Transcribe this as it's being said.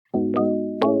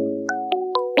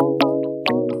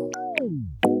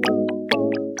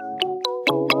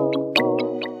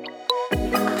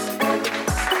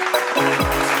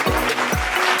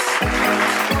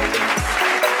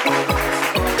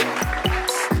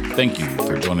Thank you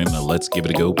for joining the Let's Give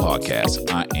It a Go podcast.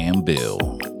 I am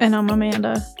Bill. And I'm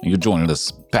Amanda. And you're joining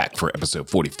us back for episode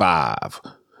 45.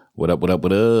 What up, what up,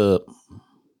 what up?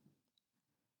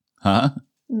 Huh?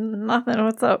 Nothing.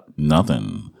 What's up?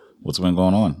 Nothing. What's been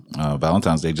going on?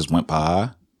 Valentine's Day just went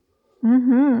by.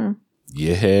 Mm-hmm.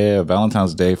 Yeah,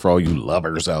 Valentine's Day for all you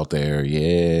lovers out there.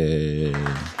 Yeah.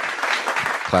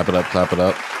 Clap it up, clap it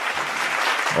up.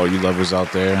 All you lovers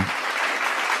out there.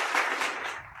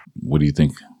 What do you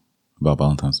think about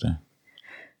Valentine's Day?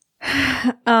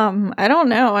 I don't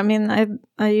know. I mean,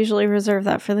 I usually reserve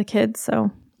that for the kids.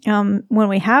 So when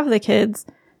we have the kids,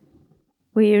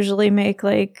 we usually make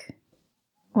the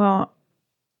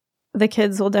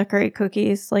kids will decorate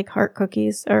cookies, like heart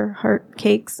cookies or heart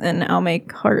cakes, and I'll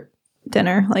make heart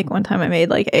dinner. Like one time I made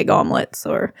like egg omelets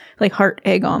or like heart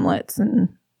egg omelets and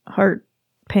heart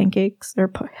pancakes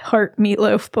or heart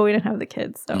meatloaf, but we didn't have the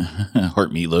kids. So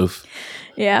Heart meatloaf?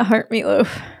 Yeah, heart meatloaf.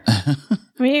 I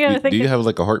mean, you gotta think. Do you have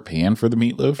like a heart pan for the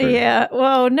meatloaf? Or? Yeah.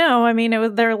 Well, no. I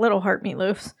mean, they're little heart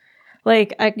meatloafs.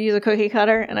 Like I use a cookie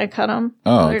cutter and I cut them.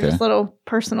 Oh, They're okay. just little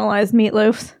personalized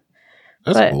meatloafs.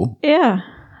 That's cool. Yeah,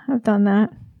 I've done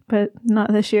that, but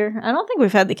not this year. I don't think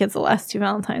we've had the kids the last 2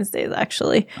 Valentine's Days,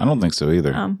 actually. I don't think so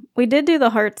either. We did do the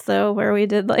hearts, though, where we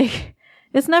did like...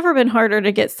 It's never been harder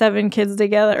to get 7 kids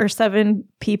together or 7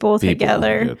 people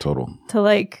together. Yeah, total. To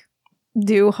like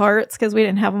do hearts, because we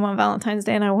didn't have them on Valentine's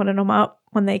Day and I wanted them up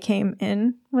when they came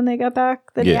in when they got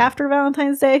back the day after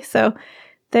Valentine's Day. So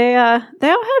they all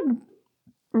had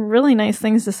really nice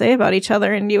things to say about each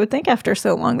other, and you would think after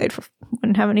so long they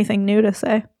wouldn't have anything new to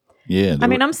say. Yeah. I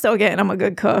mean, I'm still getting them a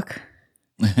good cook.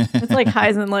 It's like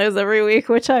highs and lows every week,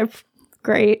 which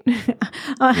great.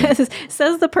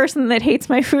 Says the person that hates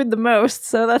my food the most,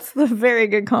 so that's the very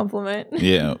good compliment.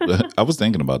 Yeah, I was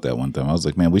thinking about that one time. I was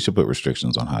like, man, we should put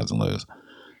restrictions on highs and lows.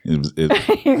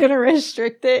 You're gonna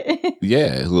restrict it?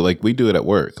 Yeah, like we do it at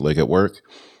work. Like at work,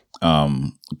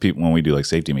 people, when we do like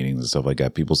safety meetings and stuff like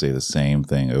that, people say the same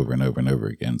thing over and over and over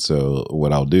again. So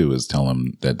what I'll do is tell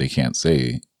them that they can't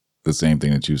say the same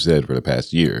thing that you said for the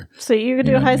past year. So you could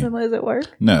do highs and lows at work?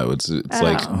 No, it's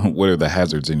like, what are the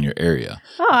hazards in your area?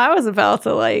 Oh, I was about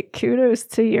to like, kudos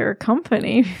to your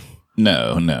company.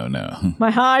 No.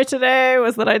 My high today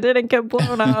was that I didn't get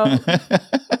blown up.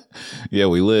 Yeah,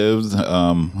 we lived.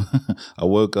 I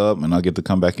woke up and I get to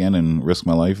come back in and risk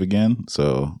my life again.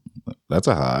 So that's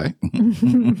a high.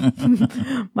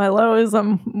 My low is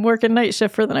I'm working night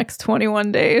shift for the next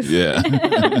 21 days. Yeah.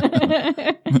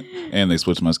 And they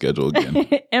switched my schedule again.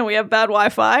 And we have bad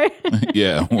Wi-Fi.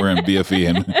 Yeah, we're in BFE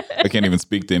and I can't even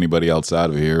speak to anybody outside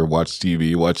of here, watch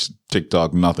TV, watch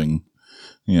TikTok, nothing,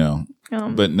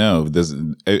 But no,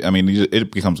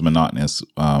 it becomes monotonous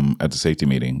at the safety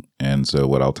meeting. And so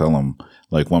what I'll tell them,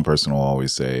 like one person will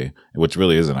always say, which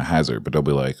really isn't a hazard, but I'll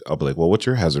be like, well, what's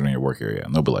your hazard in your work area?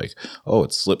 And they'll be like, oh,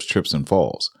 it's slips, trips, and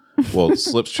falls. Well,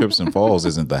 slips, trips, and falls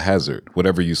isn't the hazard.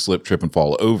 Whatever you slip, trip, and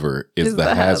fall over is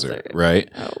the hazard, right?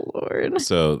 Oh, Lord.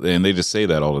 So, and they just say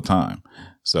that all the time.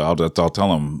 So I'll tell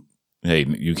them, hey,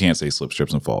 you can't say slips,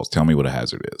 trips, and falls. Tell me what a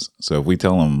hazard is. So if we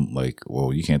tell them, like,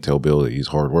 well, you can't tell Bill that he's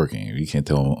hardworking. You can't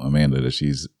tell Amanda that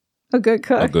she's a good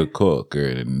cook,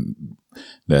 or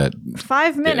that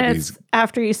 5 minutes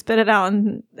after you spit it out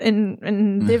and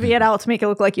divvy it out to make it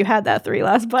look like you had that 3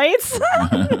 last bites.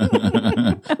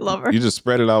 I love her. You just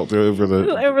spread it out over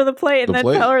the plate and then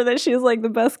tell her that she's like the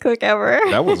best cook ever.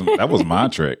 That was my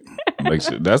trick. Like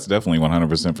that's definitely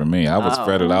 100% for me. I would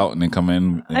spread it out and then come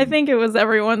in. I think it was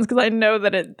everyone's because I know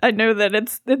that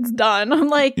it's done. I'm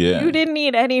like, You didn't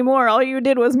eat any more. All you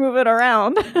did was move it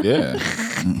around. Yeah.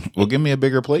 Well, give me a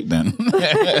bigger plate then.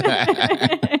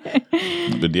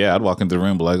 But yeah, I'd walk into the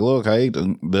room and be like, look, I ate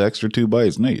the extra 2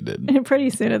 bites. No, you didn't. And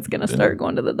pretty soon it's going to start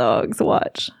going to the dogs.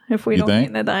 Watch. If we don't eat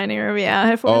in the dining room.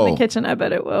 Yeah. If we're in the kitchen, I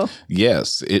bet it will.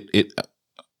 Yes.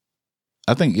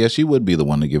 I think, she would be the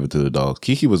one to give it to the dogs.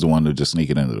 Kiki was the one to just sneak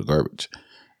it into the garbage.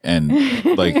 And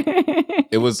like,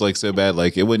 it was like so bad.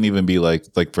 Like, it wouldn't even be like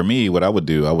for me, what I would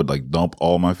do, I would like dump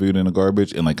all my food in the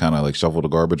garbage and like kind of like shuffle the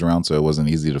garbage around so it wasn't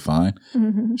easy to find.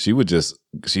 Mm-hmm. She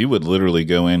would literally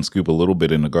go in, scoop a little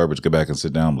bit in the garbage, go back and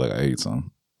sit down, like, I ate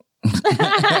some.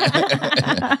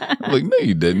 Like, no,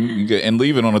 you didn't. And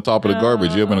leave it on the top of the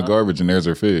garbage. You open the garbage and there's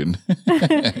her food.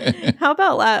 How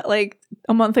about like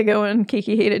a month ago when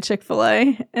Kiki hated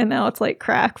Chick-fil-A and now it's like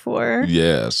crack for her?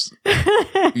 Yes.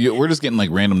 We're just getting like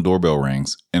random doorbell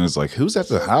rings and it's like, who's at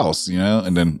the house?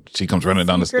 And then she comes running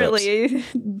down the steps. Secretly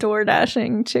door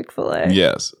dashing Chick-fil-A.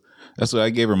 Yes. That's what I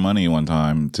gave her money one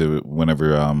time to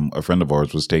whenever a friend of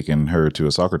ours was taking her to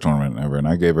a soccer tournament and ever, and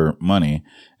I gave her money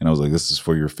and I was like, this is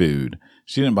for your food.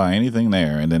 She didn't buy anything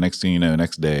there. And the next thing you know,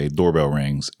 next day, doorbell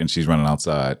rings and she's running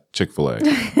outside, Chick-fil-A.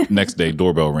 Next day,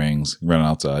 doorbell rings, running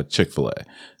outside, Chick-fil-A.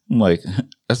 I'm like,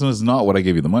 that's not what I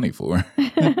gave you the money for.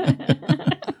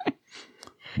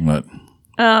 But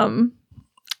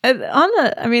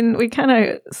we kind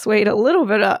of swayed a little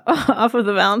bit off of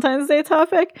the Valentine's Day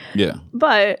topic. Yeah.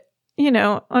 But,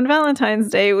 on Valentine's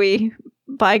Day, we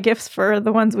buy gifts for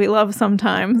the ones we love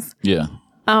sometimes. Yeah.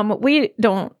 We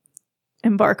don't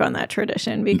embark on that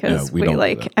tradition because we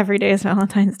like every day is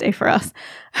Valentine's Day for us.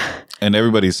 And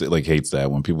everybody hates that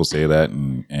when people say that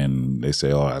and they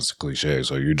say, oh, that's a cliche.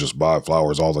 So you just buy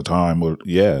flowers all the time. Well,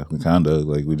 yeah, we kind of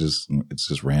it's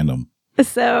just random.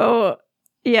 So,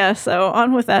 yeah. So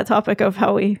on with that topic of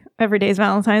how every day is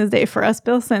Valentine's Day for us.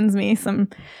 Bill sends me some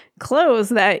clothes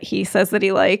that he says that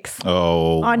he likes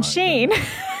on Shein.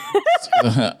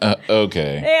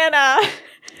 Okay. And,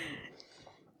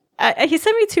 he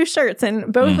sent me 2 shirts,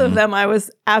 and both of them I was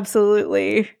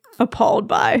absolutely appalled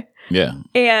by. Yeah.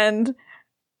 And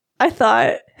I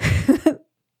thought,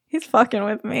 he's fucking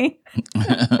with me.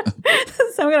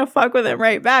 So I'm going to fuck with him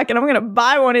right back, and I'm going to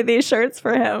buy one of these shirts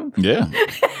for him. Yeah.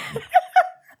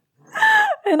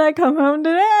 And I come home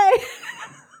today.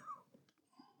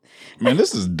 Man,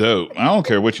 this is dope. I don't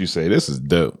care what you say. This is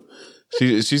dope.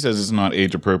 She says it's not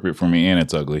age appropriate for me and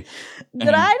it's ugly.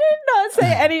 But I did not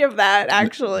say any of that,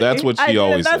 actually. That's what she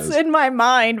always says. That's in my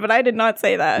mind, but I did not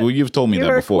say that. Well, you've told me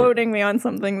that before. You were quoting me on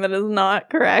something that is not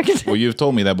correct. Well, you've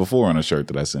told me that before on a shirt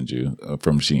that I sent you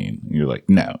from Shein. You're like,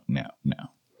 no.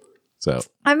 So,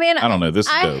 I don't know. This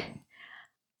is dope.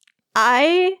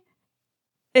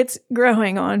 It's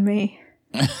growing on me.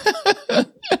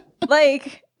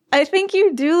 I think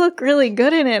you do look really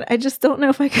good in it. I just don't know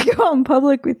if I could go out in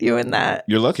public with you in that.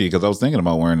 You're lucky because I was thinking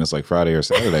about wearing this Friday or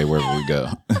Saturday wherever we go.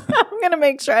 I'm going to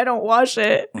make sure I don't wash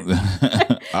it.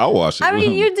 I'll wash it.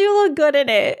 You do look good in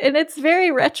it. And it's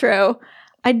very retro.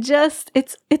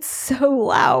 It's so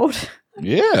loud.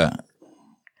 Yeah.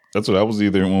 That's what I was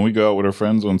either when we go out with our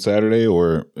friends on Saturday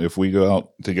or if we go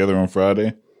out together on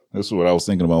Friday. That's what I was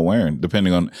thinking about wearing,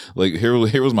 depending on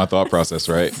here was my thought process,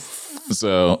 right?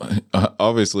 So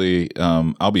obviously,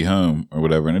 I'll be home or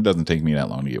whatever, and it doesn't take me that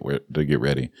long to get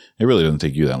ready. It really doesn't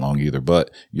take you that long either,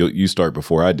 but you start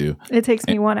before I do. It takes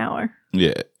me 1 hour.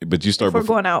 Yeah, but you start. We're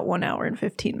going out 1 hour and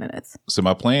 15 minutes. So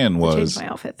my plan was change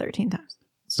my outfit 13 times.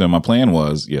 So my plan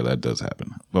was, yeah, that does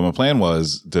happen. But my plan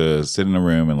was to sit in a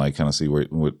room and kind of see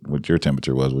what your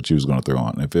temperature was, what you was going to throw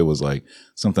on. If it was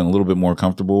something a little bit more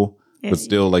comfortable, but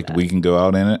still we can go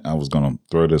out in it, I was going to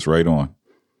throw this right on.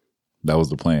 That was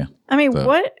the plan.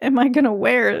 What am I going to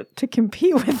wear to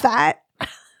compete with that?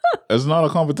 It's not a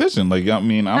competition.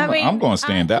 I'm going to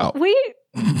stand out. You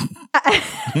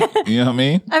know what I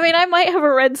mean? I might have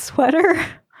a red sweater.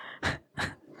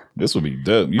 This would be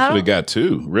dope. You should have got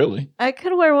 2, really. I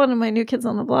could wear one of my New Kids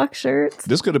on the Block shirts.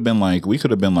 This could have been we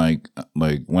could have been went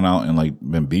out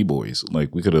and been B-boys.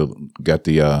 We could have got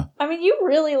the you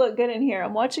really look good in here.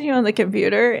 I'm watching you on the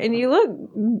computer and you look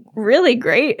really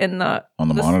great in the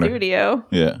monitor studio.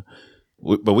 Yeah.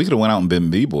 But we could have went out and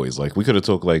been B-boys. We could have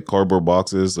took cardboard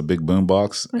boxes, a big boom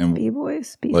box. What's and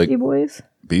B-boys? Beastie Boys?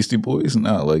 Beastie Boys?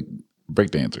 No,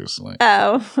 breakdancers.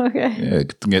 Oh, okay.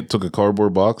 Yeah, took a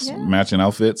cardboard box, matching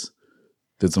outfits,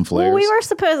 did some flares.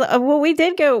 Well, we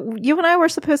did go, you and I were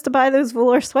supposed to buy those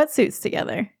velour sweatsuits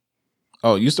together.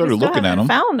 Oh, you started looking at them.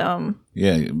 Found them.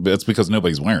 Yeah, but that's because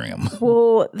nobody's wearing them.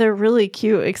 Well, they're really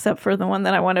cute, except for the one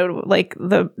that I wanted.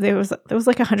 There was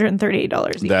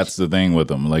 $138 each. That's the thing with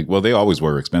them. They always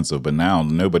were expensive, but now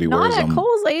nobody wears them. Not at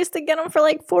Kohl's. I used to get them for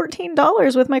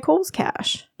 $14 with my Kohl's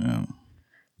cash. Yeah.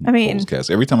 Kohl's cash.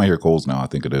 Every time I hear Kohl's now, I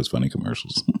think of those funny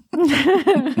commercials.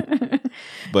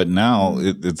 But now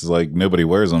it's nobody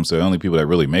wears them, so the only people that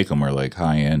really make them are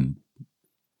high end,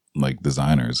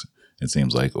 designers. It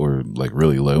seems or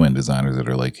really low end designers that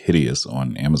are hideous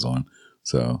on Amazon.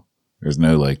 So there's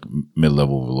no mid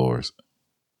level velours.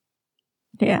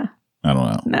 Yeah. I don't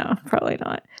know. No, probably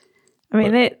not.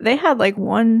 They had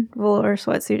one velour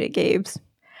sweatsuit at Gabe's.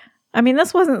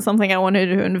 This wasn't something I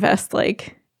wanted to invest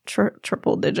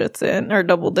triple digits in or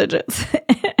double digits,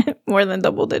 more than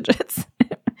double digits.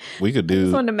 We could do. I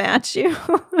just wanted to match you.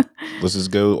 Let's just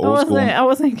go old school. I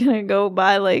wasn't gonna go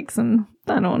buy some,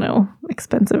 I don't know,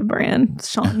 expensive brand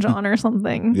Sean John or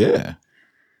something. Yeah,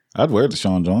 I'd wear the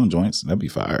Sean John joints. That'd be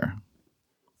fire.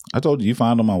 I told you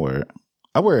find them. I wear it.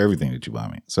 I wear everything that you buy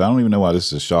me. So I don't even know why this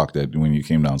is a shock that when you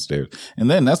came downstairs.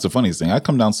 And then that's the funniest thing. I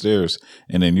come downstairs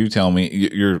and then you tell me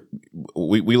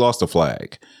we lost a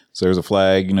flag. So there's a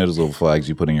flag, you know, those little flags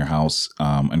you put in your house,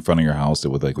 in front of your house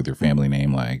with like with your family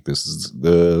name, like this is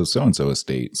the so and so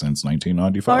estate since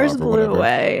 1995. Ours blew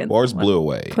away. Ours blew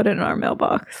away. Put it in our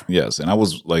mailbox. Yes, and I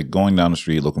was like going down the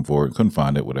street looking for it, couldn't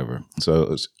find it, whatever.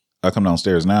 So I come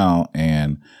downstairs now,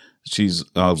 and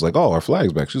I was like, "Oh, our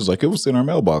flag's back." She's like, "It was in our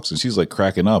mailbox," and she's like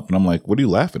cracking up, and I'm like, "What are you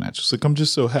laughing at?" She's like, "I'm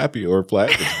just so happy our flag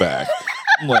is back."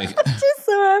 I'm like,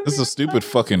 this is a stupid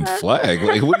fucking flag.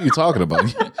 Like, what are you talking about?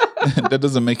 That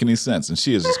doesn't make any sense. And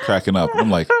she is just cracking up. I'm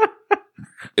like,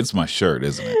 it's my shirt,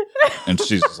 isn't it? And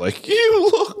she's just like,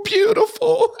 you look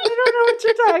beautiful. I don't know what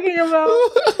you're talking about.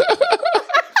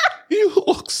 You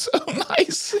look so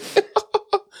nice.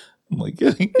 I'm like,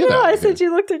 get out. I said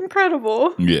you looked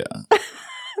incredible. Yeah.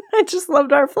 I just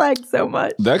loved our flag so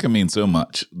much. That can mean so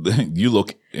much. You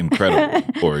look incredible.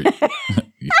 Or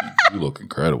you look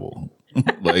incredible.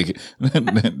 Like,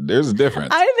 there's a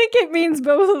difference. I think it means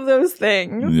both of those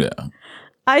things. Yeah.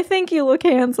 I think you look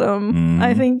handsome. Mm.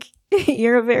 I think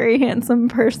you're a very handsome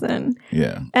person.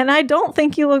 Yeah. And I don't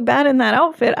think you look bad in that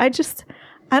outfit. I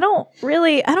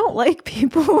don't like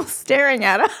people staring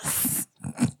at us.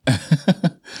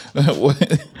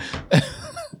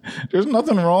 There's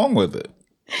nothing wrong with it.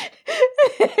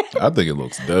 I think it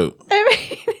looks dope. I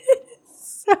mean,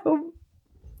 it's so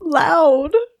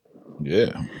loud.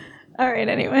 Yeah. All right,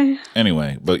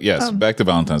 Anyway, but yes, back to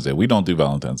Valentine's Day. We don't do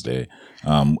Valentine's Day.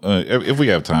 If we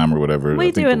have time or whatever.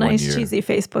 We do a nice cheesy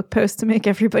Facebook post to make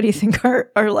everybody think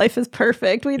our life is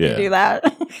perfect. We do that.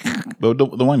 But the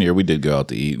 1 year we did go out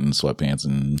to eat in sweatpants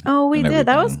and we did.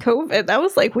 That was COVID. That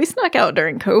was like, we snuck out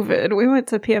during COVID. We went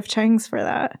to P.F. Chang's for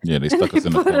that. Yeah, they stuck us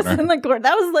in the corner.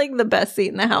 That was like the best seat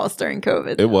in the house during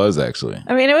COVID. It was actually.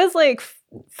 I mean, it was like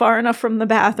far enough from the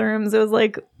bathrooms. It was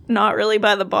like not really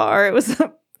by the bar. It was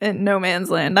in no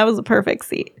man's land. That was a perfect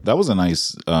seat. That was a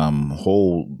nice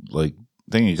whole like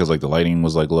thing because like the lighting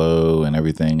was like low and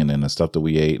everything, and then the stuff that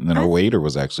we ate, and then our waiter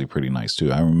was actually pretty nice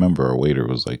too. I remember our waiter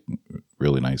was like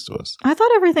really nice to us. I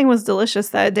thought everything was delicious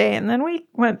that day, and then we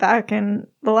went back, and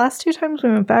the last 2 times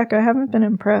we went back, I haven't been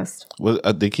impressed.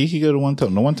 Did Kiki go to one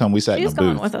time? The one time we sat in a booth. She's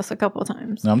gone with us a couple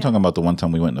times. No, I'm talking about the one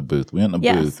time we went in a booth. We went in a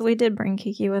booth. Yes, we did bring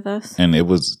Kiki with us. And it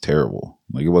was terrible.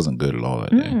 Like, it wasn't good at all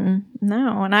that day.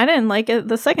 No, and I didn't like it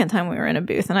the second time we were in a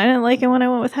booth, and I didn't like it when I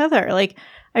went with Heather. Like,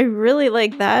 I really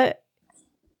like that.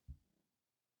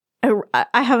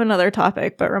 I have another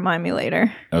topic, but remind me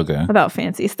later. Okay. About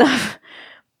fancy stuff.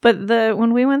 But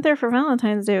when we went there for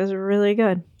Valentine's Day, it was really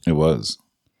good. It was.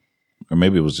 Or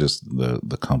maybe it was just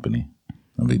the company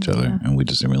of each other, and we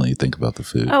just didn't really think about the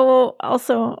food. Oh, well,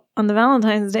 also on the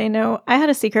Valentine's Day note, I had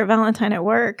a secret Valentine at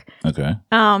work. Okay.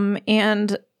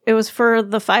 And it was for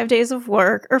the 5 days of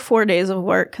work, or 4 days of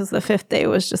work, because the 5th day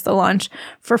was just a lunch.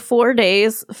 For 4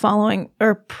 days following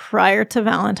or prior to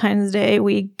Valentine's Day,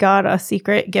 we got a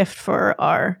secret gift for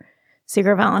our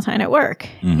secret Valentine at work.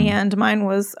 Mm-hmm. And mine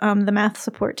was the math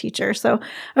support teacher. So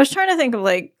I was trying to think of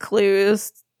like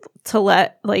clues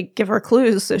to give her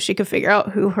clues so she could figure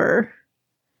out who her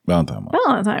Valentine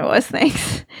was.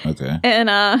 Thanks. Okay. And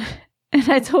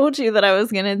I told you that I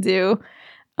was going to do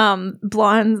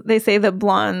blondes. They say that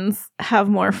blondes have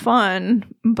more fun,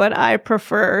 but I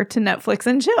prefer to Netflix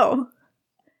and chill.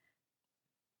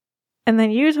 And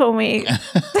then you told me,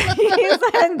 you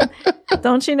said,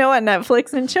 don't you know what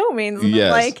Netflix and chill means? And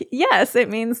yes. I'm like, yes, it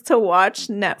means to watch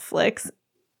Netflix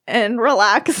and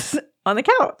relax on the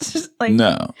couch. Like,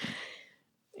 no.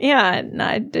 Yeah, and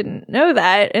I didn't know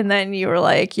that. And then you were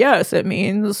like, yes, it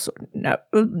means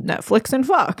Netflix and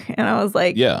fuck. And I was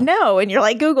like, no. And you're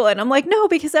like, Google it. And I'm like, no,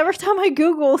 because every time I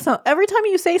Google every time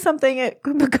you say something, it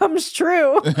becomes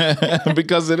true.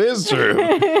 Because it is true.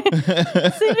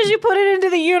 As soon as you put it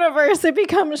into the universe, it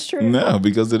becomes true. No,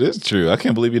 because it is true. I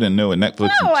can't believe you didn't know what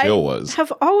Netflix and chill was. I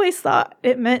have always thought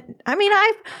it meant,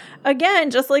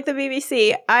 again, just like the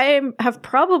BBC, I have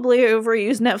probably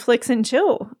overused Netflix and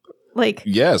chill. Like,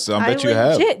 yes, I bet you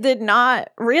have. I did not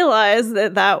realize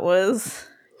that was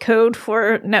code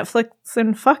for Netflix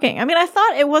and fucking. I mean, I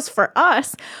thought it was for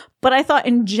us, but I thought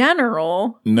in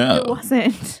general, it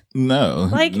wasn't. No,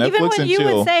 like Netflix even when you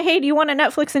would say, "Hey, do you want to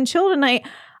Netflix and chill tonight?"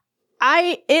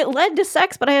 It led to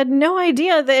sex, but I had no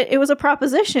idea that it was a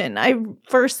proposition.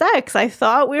 For sex, I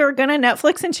thought we were gonna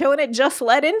Netflix and chill, and it just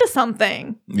led into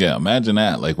something. Yeah, imagine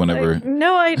that. Like whenever,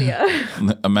 no idea.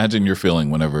 Imagine your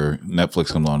feeling whenever Netflix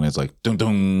comes on, and it's like dun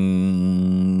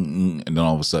dun, and then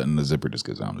all of a sudden the zipper just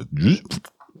goes down. And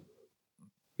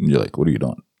you're like, "What are you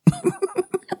doing?"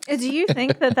 Do you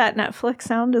think that Netflix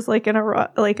sound is like an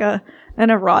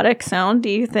erotic sound? Do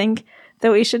you think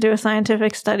that we should do a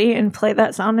scientific study and play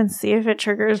that sound and see if it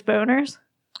triggers boners?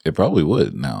 It probably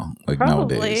would now, like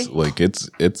Probably. nowadays. Like it's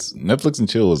Netflix and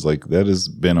chill is like that has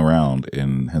been around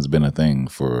and has been a thing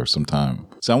for some time.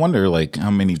 So I wonder like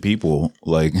how many people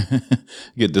like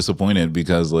get disappointed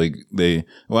because like I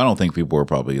don't think people are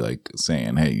probably like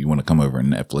saying, hey, you want to come over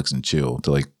and Netflix and chill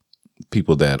to like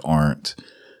people that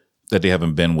they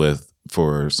haven't been with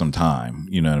for some time,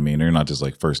 you know what I mean? They're not just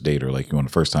like first date or like you want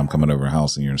the first time coming over a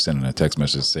house and you're sending a text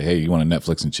message to say, hey, you want to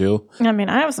Netflix and chill? I mean,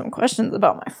 I have some questions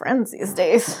about my friends these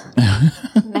days.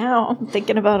 Now I'm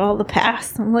thinking about all the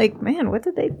past. I'm like, man, what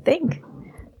did they think?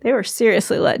 They were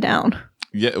seriously let down.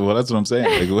 Yeah, well, that's what I'm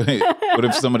saying. Like, what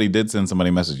if somebody did send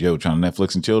somebody a message, yo, trying to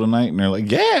Netflix and chill tonight? And they're like,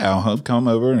 yeah, I'll come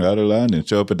over and and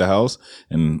show up at the house.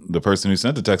 And the person who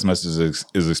sent the text message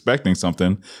is expecting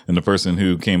something, and the person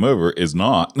who came over is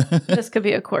not. This could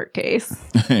be a court case.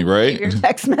 Right? Your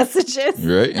text messages.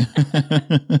 Right?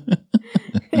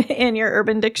 In your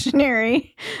Urban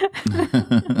Dictionary.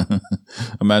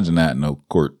 Imagine that in a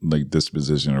court, like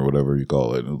disposition or whatever you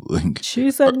call it. Like,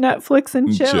 she said Netflix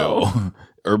and chill.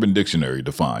 Urban Dictionary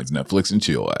defines Netflix and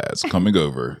chill as coming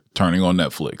over, turning on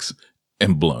Netflix,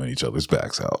 and blowing each other's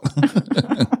backs out.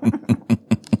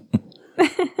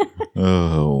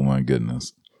 Oh my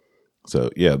goodness.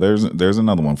 So yeah, there's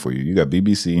another one for you. You got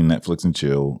BBC, Netflix and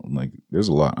chill. Like there's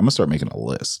a lot. I'm gonna start making a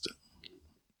list.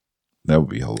 That would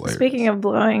be hilarious. Speaking of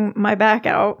blowing my back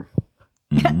out,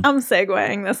 I'm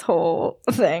segueing this whole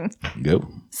thing. Go.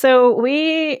 So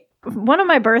one of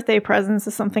my birthday presents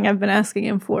is something I've been asking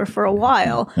him for a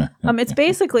while. It's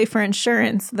basically for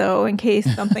insurance, though, in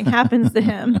case something happens to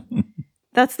him.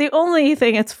 That's the only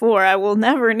thing it's for. I will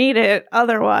never need it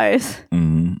otherwise.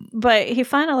 Mm-hmm. But he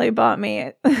finally bought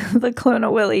me the Clone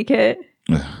a Willy kit.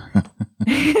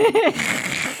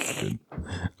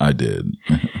 I did.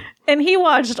 And he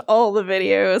watched all the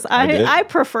videos. I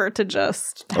prefer to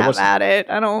just have at it.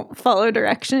 I don't follow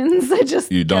directions. I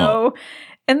just go.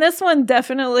 And this one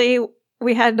definitely,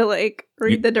 we had to like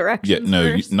read the directions. Yeah,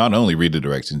 no, not only read the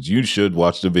directions, you should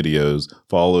watch the videos,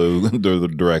 follow the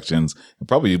directions, and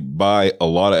probably buy a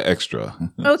lot of extra.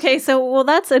 Okay, so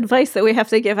that's advice that we have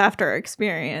to give after our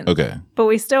experience. Okay. But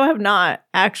we still have not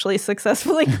actually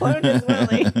successfully cloned his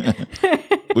Willy.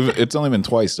 It's only been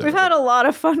twice, though. We've had a lot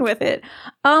of fun with it.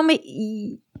 It's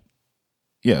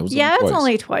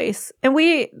only twice. And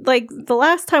the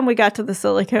last time we got to the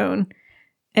silicone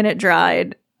and it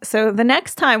dried. So the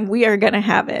next time we are going to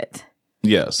have it.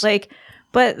 Yes.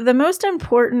 But the most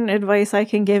important advice I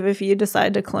can give if you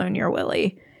decide to clone your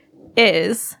Willy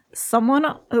is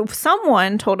someone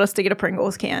told us to get a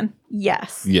Pringles can.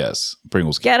 Yes. Yes.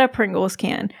 Pringles can. Get a Pringles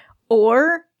can.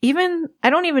 Or even,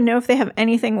 I don't even know if they have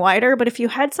anything wider, but if you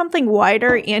had something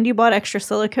wider and you bought extra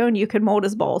silicone, you could mold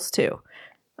his balls too.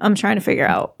 I'm trying to figure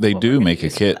out. They do make a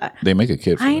kit. They make a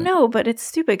kit for I know, but it's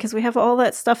stupid because we have all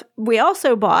that stuff. We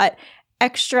also bought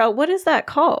extra. What is that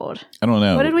called? I don't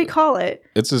know. What did we call it?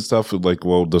 It's the stuff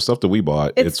the stuff that we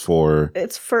bought. It's for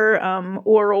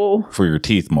oral for your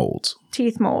teeth molds.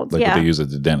 Teeth molds, like what they use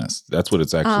at the dentist. That's what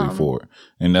it's actually for,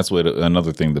 and that's what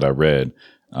another thing that I read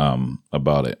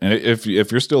about it. And if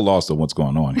you're still lost on what's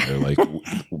going on here, like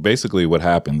basically what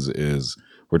happens is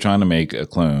we're trying to make a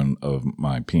clone of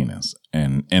my penis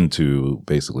and into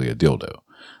basically a dildo.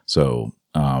 So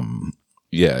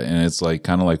yeah, and it's like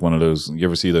kind of like one of those. You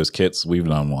ever see those kits? We've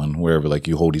done one where like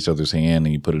you hold each other's hand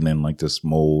and you put it in like this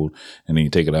mold, and then you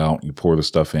take it out, you pour the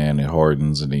stuff in, it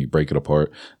hardens, and then you break it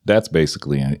apart. That's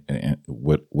basically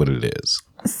what it is.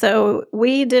 So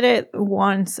we did it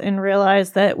once and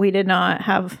realized that we did not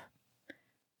have.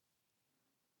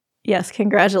 Yes,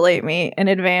 congratulate me in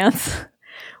advance.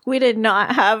 We did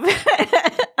not have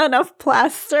enough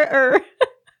plaster.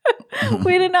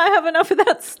 We did not have enough of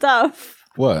that stuff.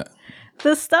 What?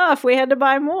 The stuff. We had to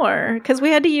buy more because we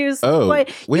had to use.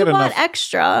 We had enough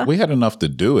extra. We had enough to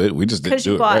do it. We just didn't do it. Because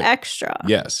you bought extra.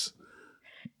 Yes.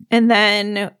 And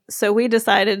then, so we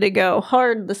decided to go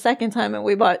hard the second time, and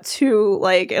we bought two,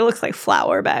 it looks like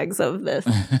flour bags of this.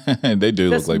 They do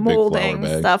look like big flour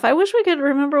bags. Stuff. I wish we could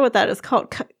remember what that is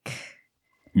called.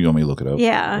 You want me to look it up?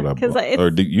 Yeah, or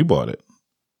you bought it?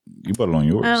 You bought it on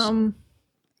yours.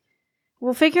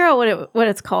 We'll figure out what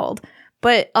it's called.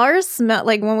 But ours smelled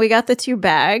like when we got the two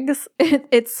bags,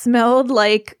 it smelled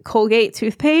like Colgate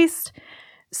toothpaste.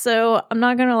 So I'm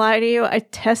not gonna lie to you, I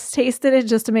test tasted it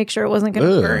just to make sure it wasn't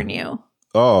gonna burn you.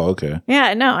 Oh, okay.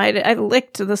 Yeah, no, I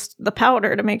licked the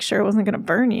powder to make sure it wasn't gonna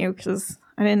burn you because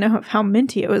I didn't know how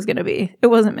minty it was gonna be. It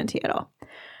wasn't minty at all.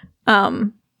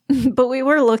 But we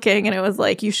were looking and it was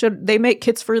like, they make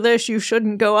kits for this. You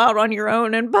shouldn't go out on your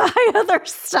own and buy other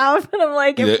stuff. And I'm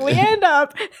like, if we end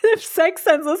up, if sex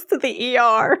sends us to the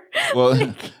ER.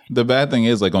 Well, the bad thing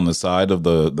is like on the side of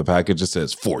the package, it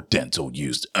says for dental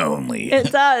use only.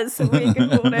 It does. We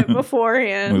Googled it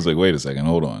beforehand. I was like, wait a second,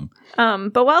 hold on.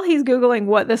 But while he's Googling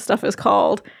what this stuff is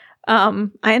called, I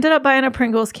ended up buying a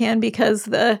Pringles can because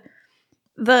the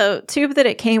tube that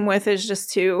it came with is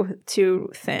just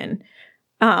too thin.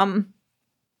 And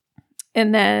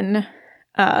then,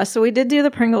 so we did do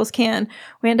the Pringles can.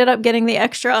 We ended up getting the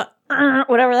extra,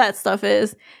 whatever that stuff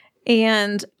is.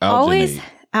 And always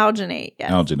Alginate.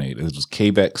 Yes. Alginate. It was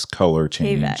Cavex color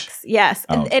change. Cavex. Yes.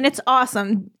 And it's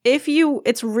awesome.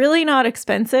 It's really not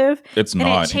expensive. It's not.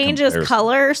 And it changes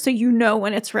color so you know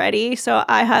when it's ready. So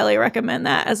I highly recommend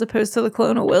that as opposed to the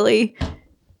Clone of Willy.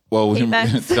 Well,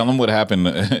 tell them what happened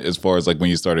as far as like when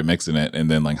you started mixing it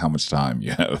and then like how much time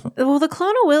you have. Well, the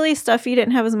Clone of Willy stuff, you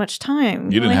didn't have as much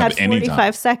time. You didn't have any time.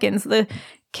 45 seconds. The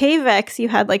Cavex, you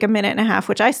had like a minute and a half,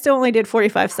 which I still only did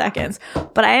 45 seconds.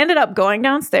 But I ended up going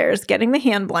downstairs, getting the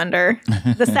hand blender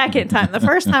the second time. The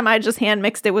first time I just hand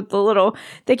mixed it with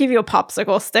they give you a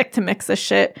popsicle stick to mix this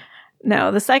shit.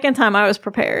 No, the second time I was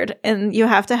prepared, and you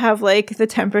have to have like the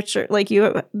temperature, they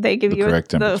give you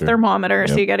the thermometer,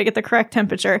 so you got to get the correct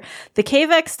temperature. The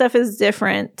Cavex stuff is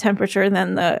different temperature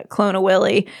than the Clone of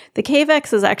Willy. The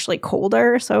Cavex is actually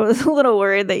colder, so I was a little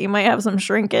worried that you might have some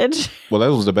shrinkage. Well,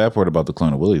 that was the bad part about the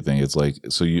Clone of Willy thing. It's like,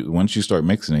 so once you start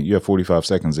mixing it, you have 45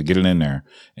 seconds to get it in there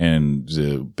and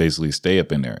to basically stay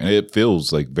up in there, and it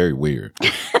feels like very weird.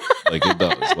 Like it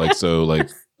does. Like so, like.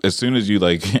 As soon as you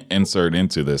like insert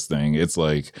into this thing, it's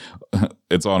like,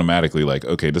 it's automatically like,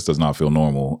 okay, this does not feel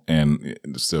normal. And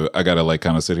so I got to like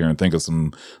kind of sit here and think of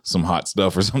some hot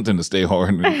stuff or something to stay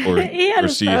hard. He had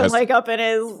his phone like up in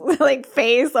his like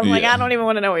face. I'm like, I don't even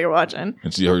want to know what you're watching.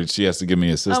 And she has to give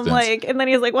me assistance. I'm like, and then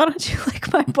he's like, why don't you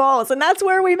lick my balls? And that's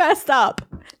where we messed up.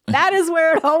 That is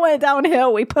where it all went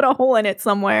downhill. We put a hole in it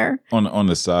somewhere. On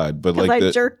the side. But like I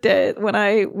jerked it when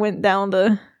I went down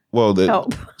to... Well,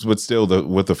 but still,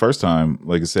 with the first time,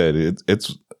 like I said,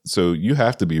 it's so you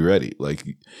have to be ready. Like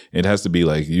it has to be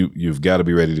like you've got to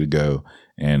be ready to go.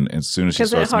 And as soon as she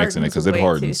starts mixing it, because it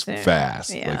hardens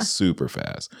fast, like super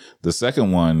fast. The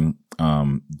second one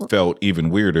felt even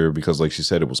weirder because, like she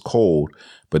said, it was cold.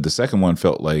 But the second one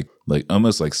felt like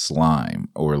almost like slime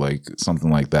or like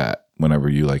something like that. Whenever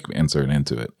you like insert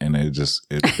into it, and it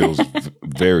feels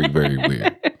very, very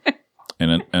weird.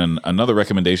 And another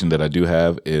recommendation that I do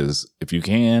have is if you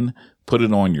can, put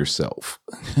it on yourself.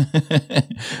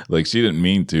 Like she didn't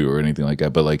mean to or anything like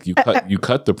that, but like you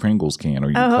cut the Pringles can, or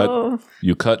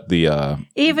you cut the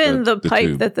even the pipe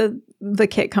tube that the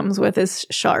kit comes with is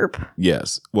sharp.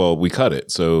 Yes. Well, we cut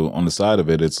it. So on the side of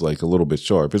it, it's like a little bit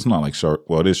sharp. It's not like sharp.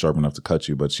 Well, it is sharp enough to cut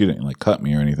you, but she didn't like cut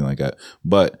me or anything like that.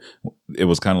 But it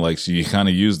was kind of like she kind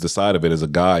of used the side of it as a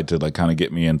guide to like kind of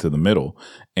get me into the middle.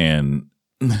 And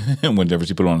whenever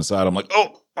she put it on the side, I'm like,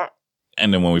 oh,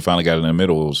 and then when we finally got it in the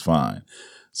middle, it was fine.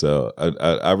 So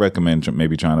I recommend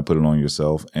maybe trying to put it on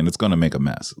yourself, and it's going to make a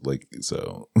mess. Like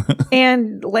so,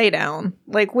 and lay down.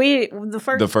 Like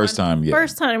the first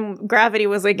time gravity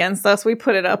was against us, we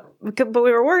put it up, but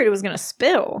we were worried it was going to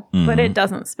spill, but it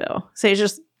doesn't spill. So you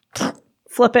just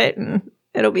flip it and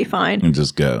it'll be fine. And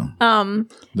just go. And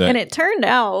it turned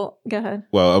out, go ahead.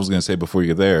 Well, I was going to say before you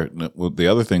get there, the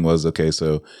other thing was, okay,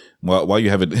 so while you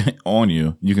have it on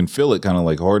you, you can feel it kind of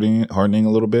like hardening a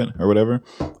little bit or whatever.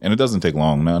 And it doesn't take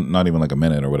long, not even like a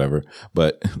minute or whatever.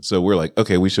 But so we're like,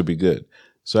 okay, we should be good.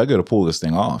 So I go to pull this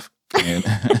thing off. And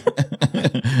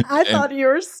I thought you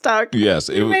were stuck. Yes.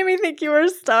 It made me think you were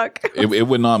stuck. It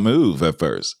would not move at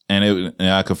first. And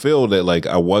I could feel that like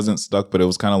I wasn't stuck, but it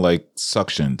was kind of like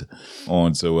suctioned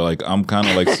on. So like I'm kind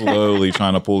of like slowly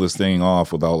trying to pull this thing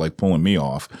off without like pulling me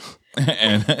off.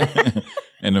 And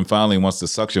and then finally, once the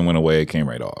suction went away, it came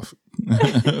right off.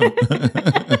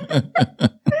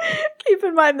 Keep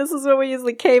in mind, this is when we use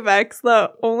the Cavex,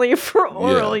 though, only for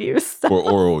oral use. For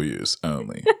oral use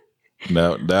only.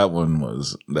 That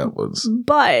was.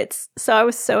 But so I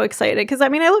was so excited because I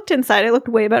looked inside. It looked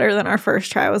way better than our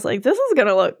first try. I was like, this is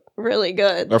gonna look really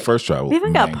good. Our first try, we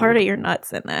even got part of your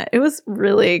nuts in that. It was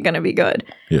really gonna be good.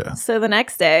 Yeah. So the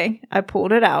next day, I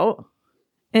pulled it out,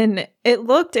 and it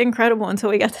looked incredible until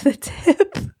we got to the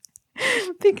tip.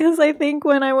 Because I think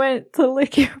when I went to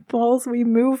lick your balls, we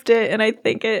moved it, and I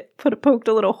think it poked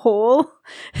a little hole.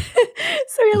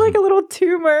 So you had like a little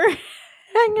tumor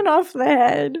hanging off the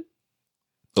head.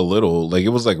 A little, like it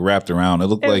was like wrapped around. It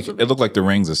looked like the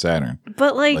rings of Saturn,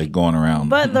 but like going around.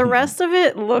 But the rest of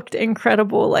it looked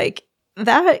incredible. Like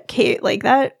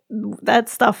that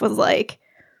stuff was like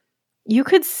you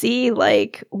could see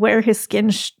like where his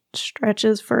skin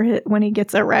stretches for when he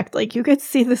gets erect. Like you could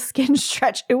see the skin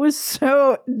stretch. It was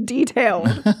so detailed.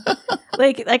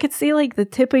 Like I could see like the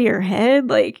tip of your head.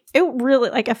 Like it really,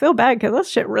 like I feel bad because that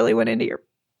shit really went into your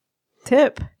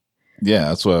tip. Yeah,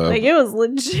 that's why. Like it was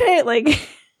legit. Like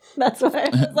that's why I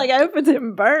was like, I hope it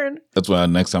didn't burn. That's why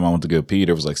next time I went to go pee,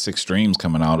 there was like 6 streams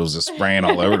coming out. It was just spraying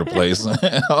all over the place,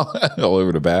 all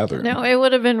over the bathroom. No, it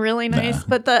would have been really nice.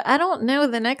 But I don't know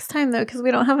the next time though, because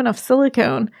we don't have enough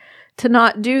silicone to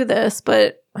not do this.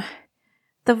 But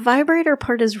the vibrator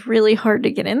part is really hard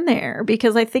to get in there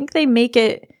because I think they make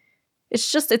it.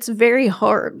 It's very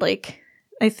hard. Like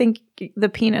I think the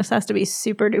penis has to be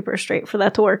super duper straight for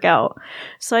that to work out.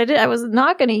 So I was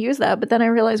not going to use that, but then I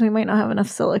realized we might not have enough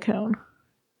silicone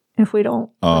if we don't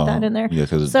put that in there. Yeah,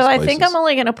 so I think I'm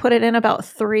only going to put it in about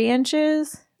 3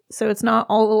 inches. So it's not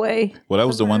all the way. Well, that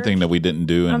was the one thing that we didn't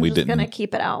do, and I'm we just didn't going to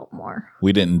keep it out more.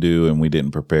 We didn't do, and we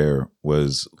didn't prepare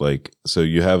was like, so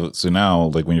now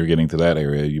like when you're getting to that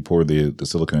area, you pour the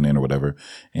silicone in or whatever,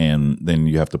 and then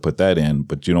you have to put that in,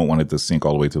 but you don't want it to sink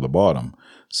all the way to the bottom.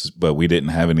 But we didn't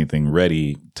have anything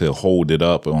ready to hold it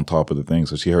up on top of the thing.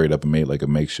 So she hurried up and made like a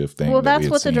makeshift thing. Well, that's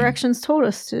what the directions told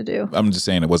us to do. I'm just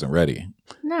saying it wasn't ready.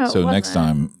 No. So next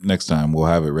time we'll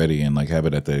have it ready and like have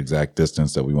it at the exact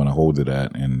distance that we want to hold it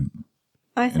at. And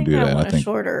I think I want a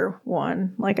shorter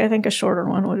one. Like I think a shorter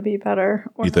one would be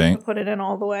better. Or you think? Put it in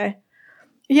all the way.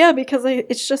 Yeah, because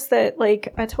it's just that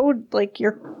like I told like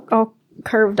you're all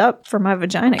curved up for my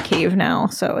vagina cave now.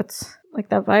 So it's like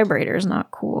that vibrator is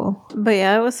not cool. But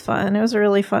yeah, it was fun. It was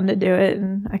really fun to do it.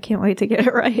 And I can't wait to get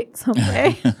it right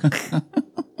someday.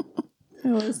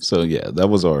 So yeah, that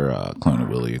was our Clone of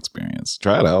Willy experience.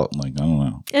 Try it out. Like, I don't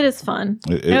know. It is fun.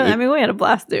 I mean, we had a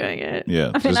blast doing it.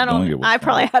 Yeah. I mean, I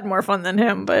probably had more fun than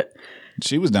him, but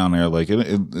she was down there like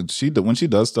when she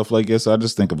does stuff like this, I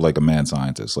just think of like a mad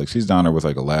scientist. Like she's down there with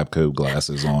like a lab coat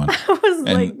glasses on. I was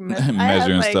and like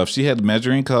measuring stuff. She had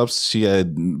measuring cups. She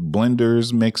had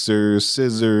blenders, mixers,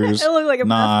 scissors, it looked like a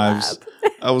knives. Meth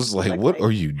lab. I was like, what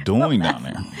are you doing down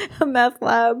there? A meth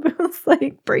lab. It was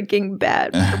like Breaking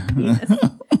Bad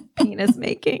for penis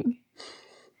making.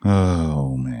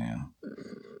 Oh man.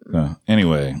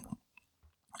 Anyway,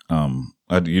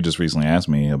 you just recently asked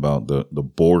me about the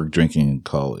Borg drinking in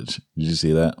college. Did you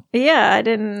see that? Yeah, I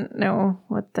didn't know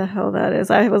what the hell that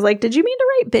is. I was like, did you mean to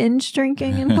write binge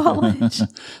drinking in college?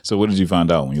 So what did you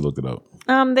find out when you looked it up?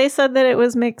 They said that it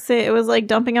was it was like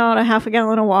dumping out a half a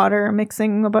gallon of water,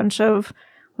 mixing a bunch of,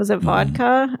 was it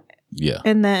vodka? Yeah.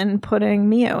 And then putting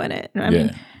Mio in it. I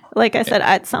mean, like I said,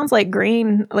 it sounds like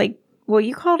green, like, well,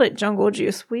 you called it jungle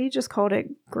juice. We just called it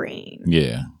green.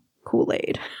 Yeah.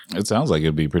 Kool-Aid. It sounds like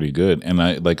it'd be pretty good. And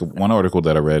I like one article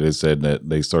that I read, it said that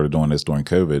they started doing this during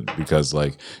COVID because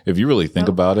like if you really think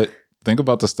about it, think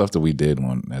about the stuff that we did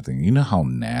when that thing. You know how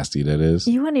nasty that is?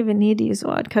 You wouldn't even need to use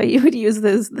vodka. You would use the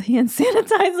hand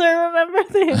sanitizer. Remember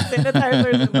the hand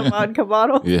sanitizers in the vodka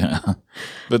bottle? Yeah.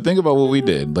 But think about what we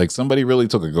did. Like somebody really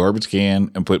took a garbage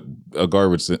can and put a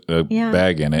garbage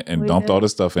bag in it and dumped all the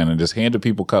stuff in and just handed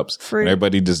people cups. And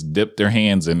everybody just dipped their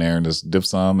hands in there and just dipped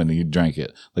some and you drank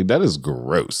it. Like that is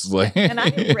gross. Like, and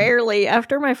I rarely,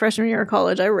 after my freshman year of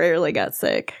college, I rarely got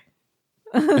sick.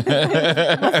 Must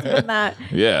have been that.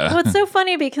 Yeah. Well, it's so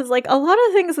funny because like a lot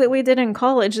of things that we did in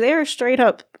college, they are straight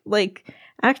up like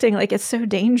acting like it's so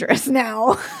dangerous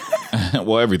now.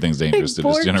 Well, everything's dangerous to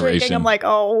this generation. Drinking, I'm like,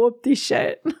 oh, whoopty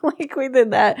shit. Like we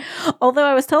did that. Although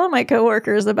I was telling my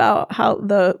coworkers about how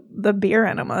the beer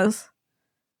enemas.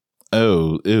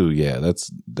 Oh, ew, yeah.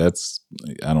 That's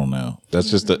I don't know. That's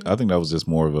just I think that was just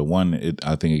more of a one.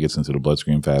 I think it gets into the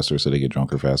bloodstream faster, so they get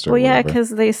drunker faster. Well, yeah, because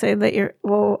they say that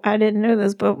I didn't know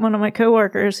this, but one of my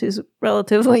coworkers who's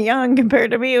relatively young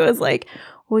compared to me was like,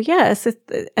 well, yes,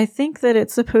 I think that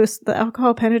the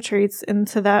alcohol penetrates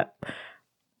into that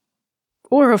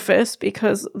orifice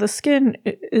because the skin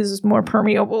is more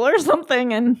permeable or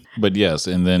something. But yes,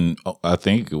 and then I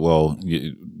think, well,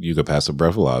 you could pass a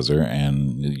breathalyzer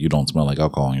and you don't smell like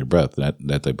alcohol in your breath,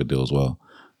 that type of deal as well.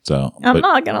 So I'm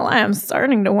not going to lie, I'm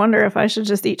starting to wonder if I should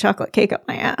just eat chocolate cake up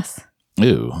my ass.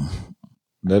 Ew.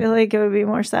 I feel like it would be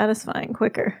more satisfying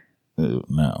quicker. Ew,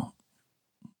 no.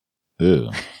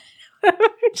 Ew.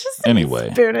 Just anyway.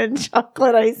 A spoon of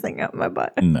chocolate icing up my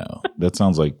butt. No, that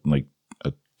sounds like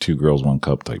a 2 girls 1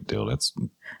 cup type deal. That's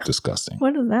disgusting.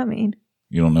 What does that mean?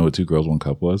 You don't know what 2 girls 1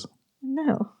 cup was?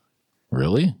 No.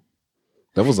 Really?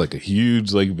 That was like a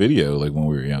huge like video like when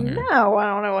we were younger. No, I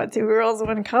don't know what 2 girls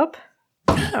 1 cup.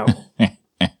 No.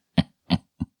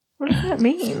 What does that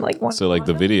mean? Like one. So like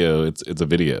the video, it's a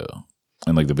video.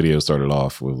 And like the video started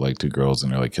off with like two girls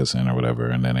and they're like kissing or whatever,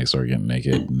 and then they start getting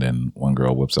naked, and then one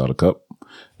girl whips out a cup,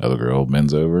 the other girl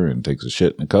bends over and takes a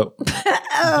shit in a cup.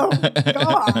 Oh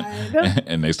God!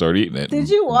 And they start eating it. Did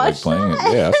you watch like, playing that?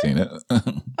 It. Yeah, I've seen it.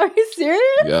 Are you serious?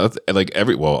 Yeah, like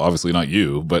well, obviously not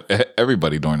you, but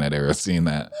everybody during that era has seen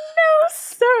that. No,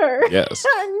 sir. Yes.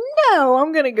 No,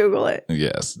 I'm gonna Google it.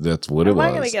 Yes, that's what it was.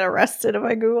 Am I gonna get arrested if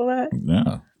I Google that?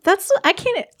 Yeah. I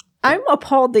can't. I'm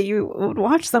appalled that you would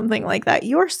watch something like that.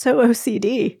 You are so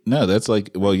OCD. No, that's like,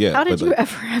 well, yeah. How did you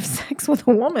ever have sex with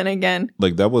a woman again?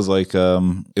 Like that was like,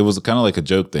 it was kind of like a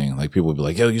joke thing. Like people would be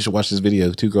like, yo, you should watch this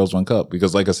video, 2 Girls, 1 Cup.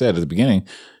 Because like I said, at the beginning,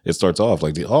 it starts off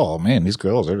like, oh man, these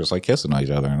girls are just like kissing each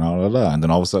other and blah, blah, blah. And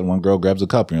then all of a sudden one girl grabs a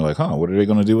cup and you're like, huh, what are they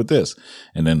going to do with this?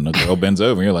 And then the girl bends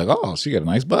over and you're like, oh, she got a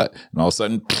nice butt. And all of a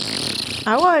sudden,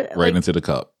 right into the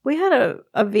cup. We had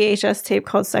a VHS tape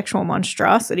called Sexual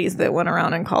Monstrosities that went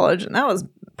around in college, and that was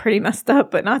pretty messed up,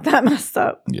 but not that messed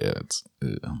up. Yeah,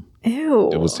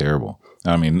 Ew. It was terrible.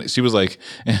 I mean, she was like,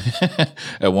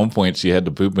 at one point she had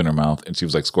the poop in her mouth and she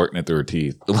was like squirting it through her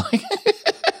teeth.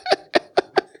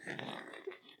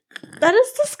 That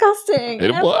is disgusting. It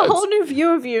I have was. a whole new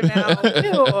view of you now.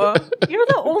 Ew. You're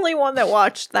the only one that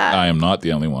watched that. I am not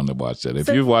the only one that watched it. If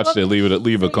you've watched it,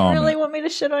 leave a comment. You really want me to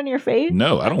shit on your face?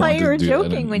 No, I don't want to do that. I thought you were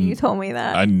joking when you told me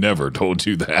that. I never told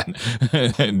you that.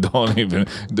 don't even.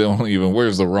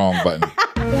 Where's the wrong button?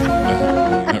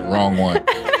 Wrong one.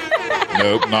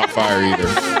 Nope, not fire either.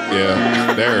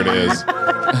 Yeah, there it is.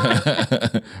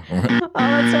 Oh,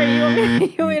 that's right.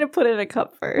 You want me to put in a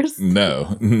cup first?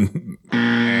 No.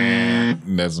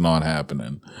 That's not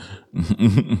happening.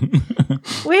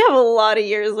 We have a lot of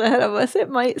years ahead of us. It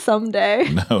might someday.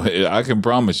 No, I can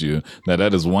promise you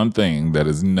that is one thing that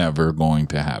is never going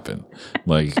to happen.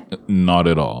 Like, not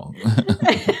at all.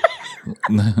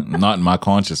 Not in my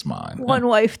conscious mind. 1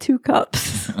 wife, 2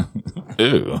 cups.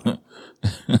 Ew.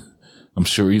 I'm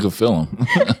sure you can feel them.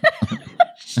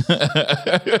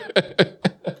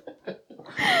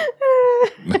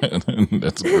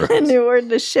 That's gross. A new word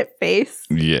to shit face.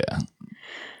 Yeah.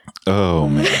 Oh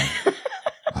man.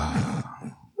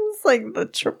 It's like the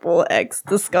XXX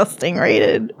disgusting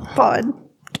rated pod.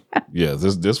 Yeah,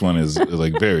 this one is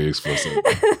like very explicit.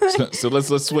 So let's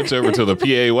switch over to the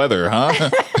PA weather, huh?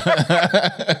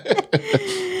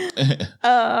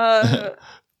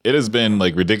 It has been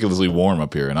like ridiculously warm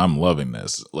up here, and I'm loving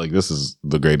this. Like, this is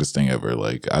the greatest thing ever.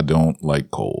 Like, I don't like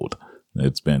cold.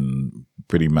 It's been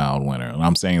pretty mild winter, and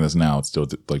I'm saying this now. It's still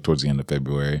like towards the end of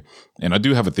February, and I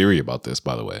do have a theory about this,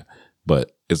 by the way.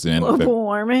 But it's the end of global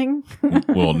warming.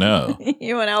 Well, no.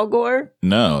 You and Al Gore?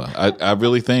 No, I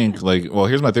really think well,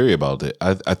 here's my theory about it.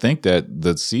 I think that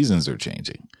the seasons are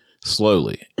changing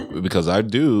slowly because I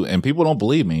do, and people don't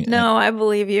believe me. No, I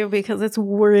believe you because it's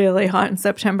really hot in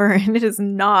September and it is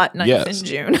not nice in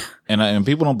June. And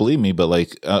people don't believe me, but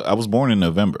like I was born in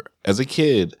November. As a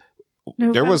kid,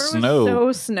 there was snow.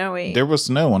 So snowy. There was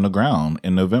snow on the ground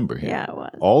in November here. Yeah, it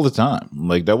was. All the time.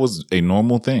 Like that was a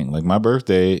normal thing. Like my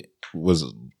birthday was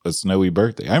a snowy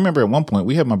birthday. I remember at one point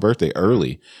we had my birthday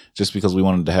early just because we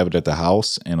wanted to have it at the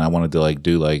house, and I wanted to like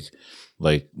do like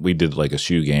we did like a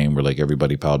shoe game where like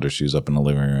everybody piled their shoes up in the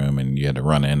living room and you had to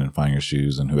run in and find your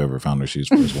shoes, and whoever found their shoes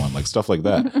first won, like stuff like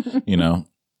that, you know?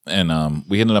 And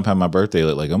we ended up having my birthday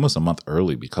like almost a month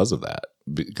early because of that,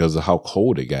 because of how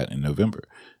cold it got in November.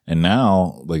 And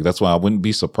now, like, that's why I wouldn't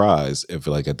be surprised if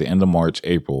like at the end of March,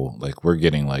 April, like we're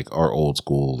getting like our old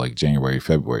school, like January,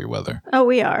 February weather. Oh,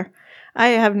 we are. I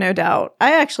have no doubt.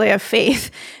 I actually have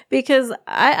faith because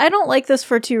I don't like this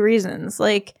for 2 reasons.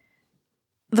 Like,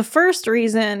 the first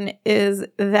reason is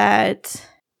that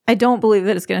I don't believe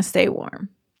that it's going to stay warm.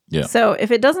 Yeah. So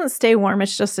if it doesn't stay warm,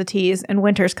 it's just a tease, and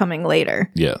winter's coming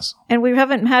later. Yes. And we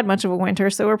haven't had much of a winter,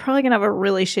 so we're probably going to have a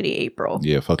really shitty April.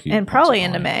 Yeah, fuck you. And probably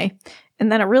into May.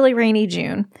 And then a really rainy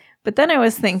June. But then I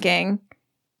was thinking,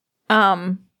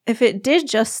 if it did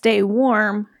just stay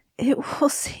warm, it will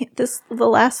see the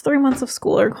last 3 months of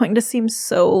school are going to seem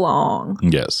so long.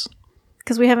 Yes.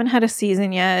 Because we haven't had a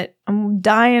season yet. I'm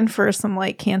dying for some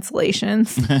like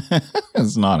cancellations.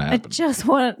 It's not happening. I just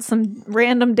want some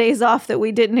random days off that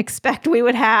we didn't expect we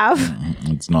would have.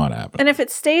 It's not happening. And if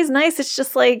it stays nice, it's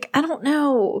just like, I don't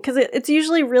know. Because it's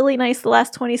usually really nice the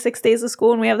last 26 days of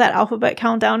school, and we have that alphabet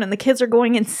countdown and the kids are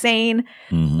going insane.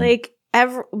 Mm-hmm. Like,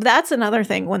 that's another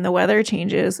thing. When the weather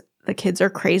changes, the kids are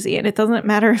crazy. And it doesn't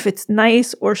matter if it's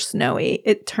nice or snowy.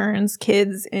 It turns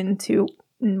kids into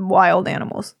wild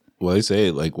animals. Well, they say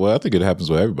I think it happens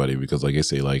with everybody because like they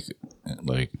say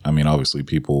I mean, obviously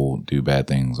people do bad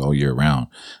things all year round,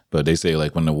 but they say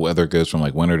like when the weather goes from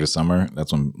like winter to summer,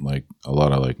 that's when like a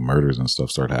lot of like murders and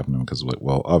stuff start happening because like,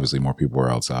 well, obviously more people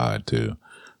are outside too.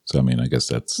 So, I mean, I guess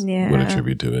that's would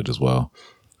attribute to it as well.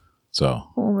 So,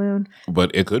 full moon.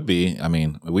 But it could be. I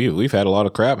mean, we've had a lot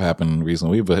of crap happen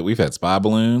recently. We've had spy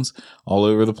balloons all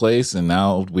over the place, and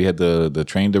now we had the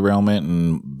train derailment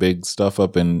and big stuff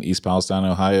up in East Palestine,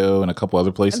 Ohio, and a couple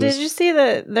other places. Did you see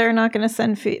that they're not going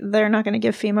to they're not going to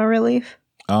give FEMA relief?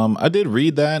 I did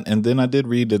read that, and then I did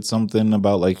read that something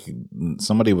about like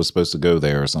somebody was supposed to go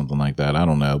there or something like that. I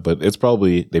don't know, but they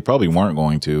probably weren't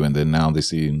going to, and then now they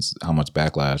see how much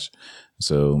backlash.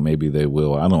 So maybe they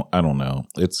will. I don't know.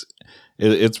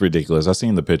 It's ridiculous. I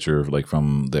seen the picture like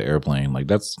from the airplane. Like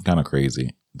that's kind of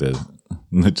crazy.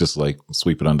 Just like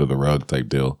sweep it under the rug type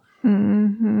deal.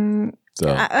 Mm-hmm.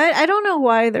 So I don't know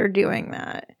why they're doing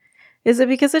that. Is it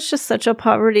because it's just such a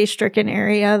poverty-stricken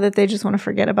area that they just want to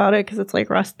forget about it because it's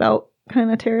like Rust Belt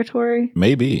kind of territory?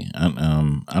 Maybe. I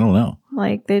don't know.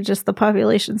 Like the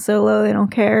population's so low they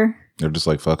don't care. They're just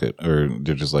like, fuck it. Or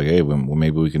they're just like, hey, well,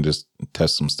 maybe we can just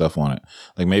test some stuff on it.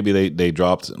 Like maybe they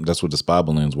dropped, that's what the spy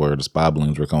balloons were. The spy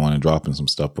balloons were going and dropping some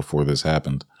stuff before this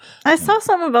happened. I saw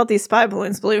something about these spy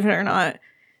balloons, believe it or not.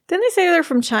 Didn't they say they're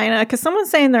from China? Because someone's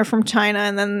saying they're from China,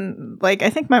 and then, like, I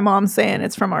think my mom's saying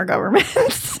it's from our government.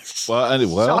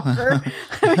 Shocker.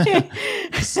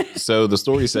 So the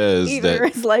story says either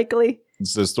is likely.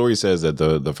 The story says that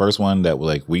the first one that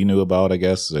like we knew about, I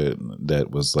guess, that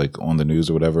was like on the news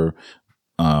or whatever.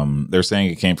 They're saying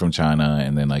it came from China,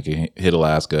 and then like it hit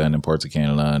Alaska, and then parts of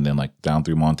Canada, and then like down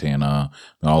through Montana,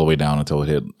 and all the way down until it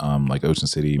hit like Ocean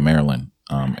City, Maryland.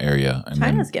 Area, and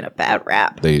China's getting a bad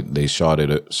rap. They shot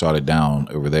it down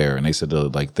over there, and they said the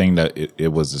like thing that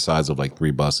it was the size of like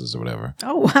 3 buses or whatever.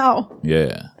 Oh wow!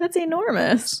 Yeah, that's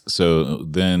enormous. So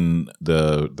then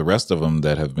the rest of them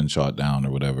that have been shot down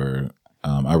or whatever,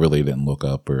 I really didn't look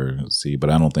up or see, but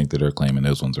I don't think that they're claiming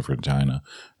those ones are from China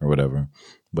or whatever.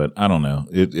 But I don't know.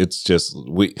 It's just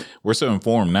we're so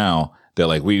informed now that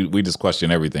like we just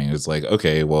question everything. It's like,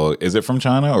 okay, well, is it from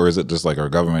China or is it just like our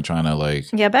government trying to like?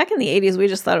 Yeah, back in the 80s, we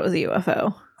just thought it was a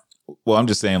UFO. Well, I'm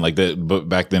just saying like that, but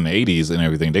back then in the 80s and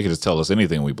everything, they could just tell us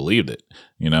anything. We believed it.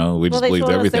 You know, we just believed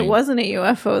everything. It wasn't a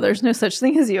UFO. There's no such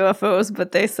thing as UFOs,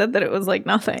 but they said that it was like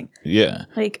nothing. Yeah.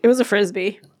 Like it was a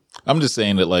Frisbee. I'm just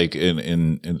saying that like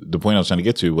in the point I was trying to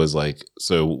get to was like,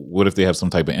 so what if they have some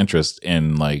type of interest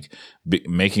in like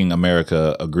making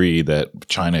America agree that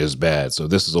China is bad? So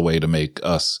this is a way to make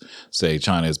us say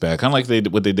China is bad. Kind of like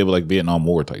what they did with like Vietnam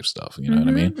War type stuff. You know what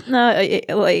I mean? No,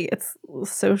 like it's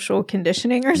social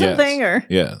conditioning or something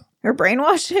or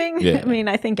brainwashing. Yeah. I mean,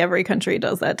 I think every country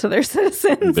does that to their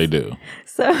citizens. They do.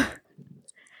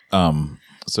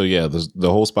 So yeah, the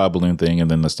whole spy balloon thing, and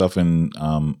then the stuff in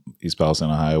East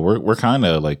Palestine, Ohio, we're kind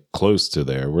of like close to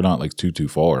there. We're not like too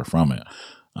far from it.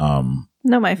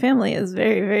 No, my family is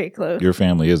very, very close. Your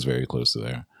family is very close to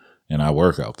there, and I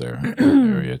work out there in that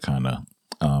area, kind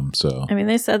of. So I mean,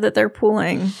 they said that they're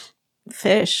pulling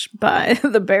fish by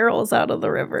the barrels out of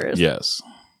the rivers. Yes.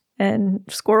 And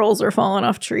squirrels are falling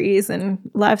off trees, and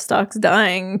livestock's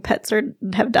dying. Pets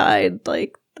have died.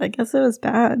 Like, I guess it was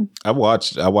bad. I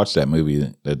watched that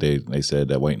movie that they said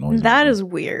that White Noise. That is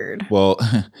weird. Well,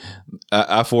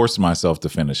 I forced myself to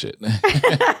finish it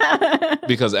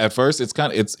because at first it's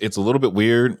a little bit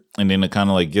weird, and then it kind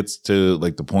of like gets to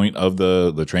like the point of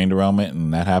the train derailment,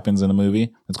 and that happens in the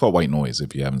movie. It's called White Noise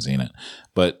if you haven't seen it.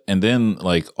 And then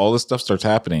like all this stuff starts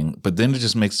happening, but then it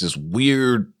just makes this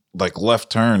weird like left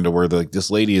turn to where like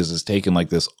this lady is just taking like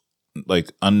this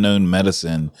like unknown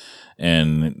medicine,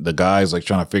 and the guy's like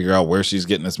trying to figure out where she's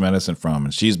getting this medicine from,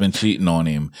 and she's been cheating on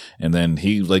him, and then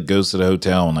he like goes to the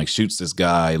hotel and like shoots this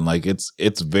guy, and like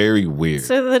it's very weird.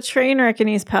 So the train wreck in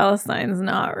East Palestine's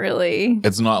not really,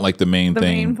 it's not like the main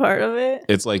thing, main part of it.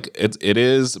 It's like it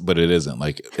is, but it isn't.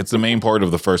 Like it's the main part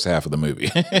of the first half of the movie.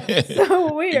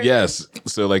 So weird. Yes.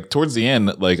 So like towards the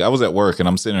end, like I was at work and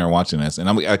I'm sitting there watching this, and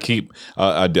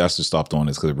I just stopped doing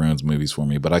this because it ruins movies for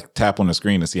me, but I tap on the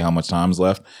screen to see how much time's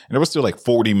left, and there was still like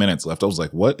 40 minutes left. I was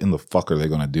like, what in the fuck are they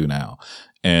going to do now?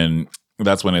 And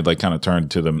that's when it like kind of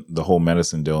turned to the whole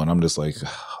medicine deal, and I'm just like,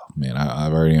 oh, man,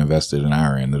 I've already invested an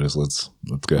hour into this. Let's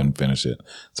go ahead and finish it.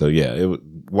 So yeah,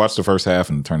 watch the first half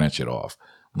and turn that shit off.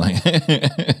 Like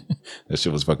that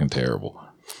shit was fucking terrible.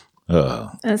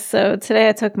 And so today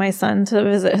I took my son to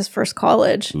visit his first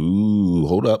college. Ooh,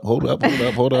 hold up.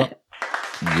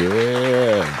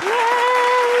 Yeah.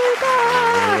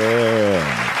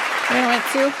 I went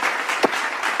to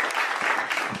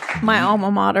my alma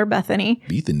mater, Bethany.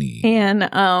 And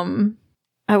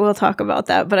I I will talk about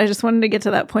that, but I just wanted to get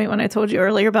to that point when I told you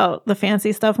earlier about the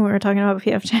fancy stuff when we were talking about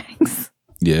P.F. Chang's.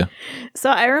 Yeah. So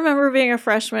I remember being a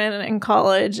freshman in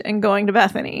college and going to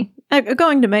Bethany.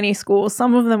 Going to many schools.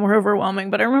 Some of them were overwhelming,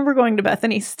 but I remember going to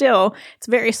Bethany still. It's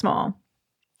very small,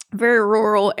 very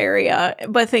rural area,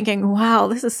 but thinking, wow,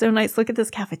 this is so nice. Look at this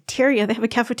cafeteria. They have a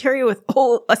cafeteria with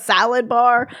a salad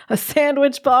bar, a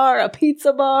sandwich bar, a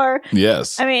pizza bar.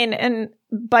 Yes. I mean, and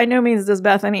by no means does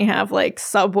Bethany have like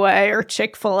Subway or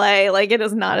Chick-fil-A. Like, it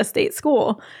is not a state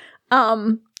school.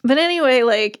 But anyway,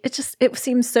 like, it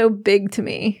seems so big to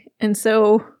me and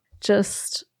so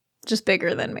just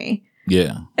bigger than me.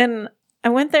 Yeah. And I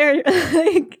went there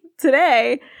like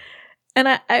today and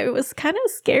I was kind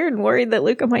of scared and worried that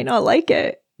Luca might not like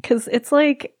it because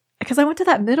I went to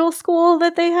that middle school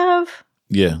that they have.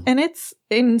 Yeah. And it's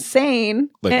insane.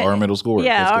 Like our middle school?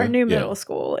 Yeah, our new middle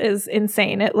school is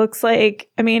insane. It looks like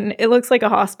a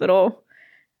hospital.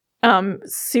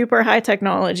 Super high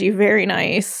technology, very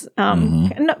nice.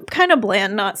 Kind of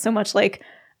bland, not so much like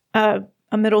a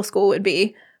middle school would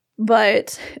be,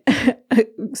 but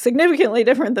significantly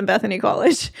different than Bethany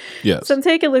College. Yes. So I'm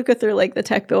taking Luca through like the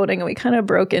tech building, and we kind of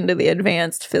broke into the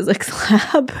advanced physics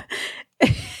lab.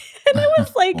 And it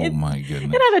was like, oh my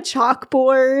goodness, it had a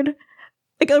chalkboard.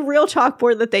 Like a real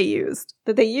chalkboard that they used.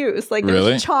 Like there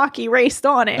was chalk erased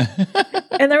on it.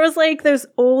 And there was like those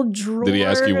old drawers. Did he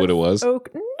ask you what it was?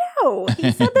 No.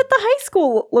 He said that the high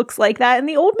school looks like that and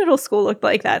the old middle school looked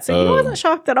like that. So he wasn't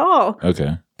shocked at all.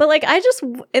 Okay. But like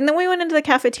and then we went into the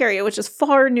cafeteria, which is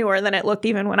far newer than it looked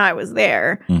even when I was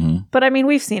there. Mm-hmm. But I mean,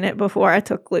 we've seen it before. I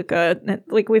took Luca,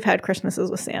 like we've had Christmases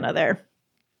with Santa there.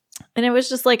 And it was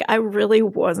just like, I really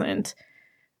wasn't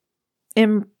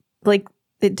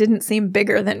it didn't seem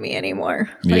bigger than me anymore.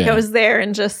 Like I was there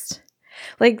and just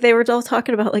like they were all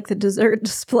talking about like the dessert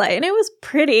display and it was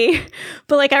pretty.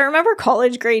 But like I remember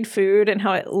college grade food and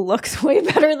how it looks way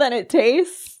better than it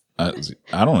tastes. I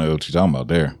don't know what you're talking about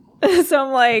there. So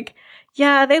I'm like,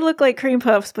 yeah, they look like cream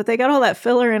puffs, but they got all that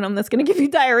filler in them that's going to give you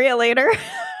diarrhea later.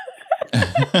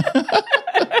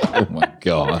 Oh my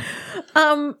God.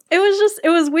 It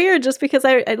was weird just because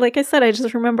I like I said, I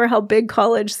just remember how big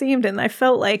college seemed and I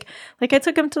felt like I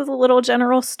took him to the little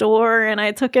general store and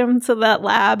I took him to that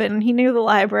lab and he knew the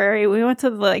library. We went to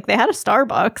they had a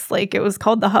Starbucks, like it was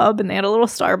called the Hub and they had a little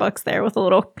Starbucks there with a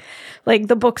little, like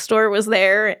the bookstore was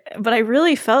there. But I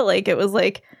really felt like it was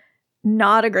like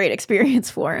not a great experience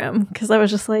for him because I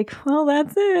was just like, well,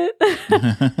 that's it.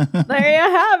 There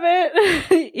you have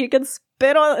it. You can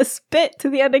spit to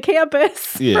the end of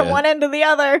campus from one end to the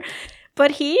other. But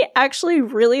he actually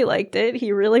really liked it.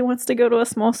 He really wants to go to a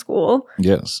small school.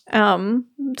 Yes.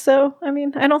 So, I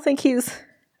mean, I don't think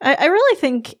I really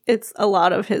think it's a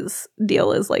lot of his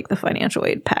deal is like the financial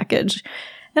aid package.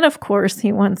 And of course,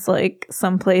 he wants like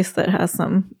some place that has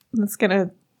that's going to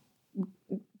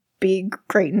be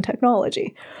great in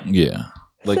technology. Yeah.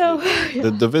 Like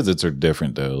the visits are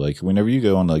different though. Like whenever you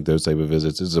go on like those type of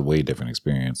visits, it's a way different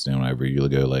experience than whenever you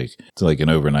go like to like an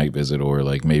overnight visit or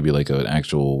like maybe like an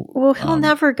actual. Well, he'll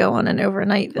never go on an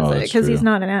overnight visit because he's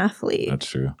not an athlete. That's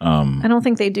true. I don't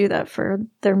think they do that for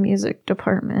their music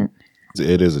department.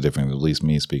 It is a different, at least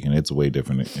me speaking, it's a way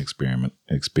different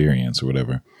experience or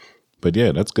whatever. But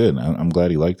yeah, that's good. I'm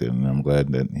glad he liked it, and I'm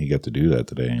glad that he got to do that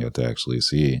today and got to actually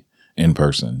see in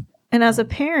person. And as a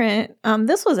parent,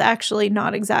 this was actually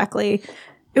not exactly,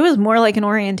 it was more like an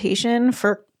orientation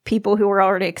for people who were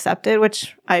already accepted,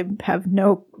 which I have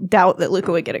no doubt that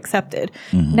Luca would get accepted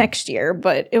next year,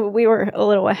 but we were a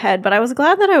little ahead. But I was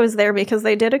glad that I was there because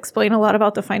they did explain a lot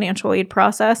about the financial aid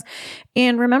process.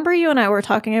 And remember you and I were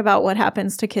talking about what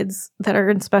happens to kids that are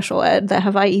in special ed that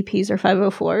have IEPs or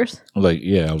 504s? Like,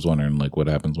 yeah, I was wondering like what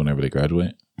happens whenever they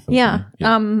graduate. Yeah.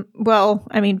 Well,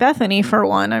 I mean, Bethany, for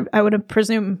one, I would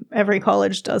presume every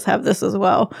college does have this as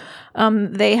well.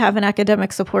 They have an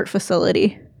academic support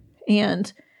facility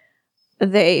and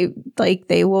they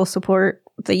will support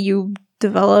that you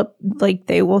develop, like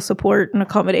they will support and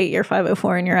accommodate your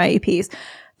 504 and your IEPs.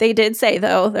 They did say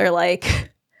though, they're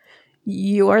like,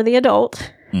 you are the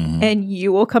adult and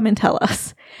you will come and tell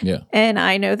us. Yeah. And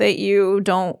I know that you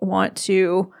don't want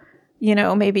to, you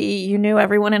know, maybe you knew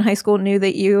everyone in high school knew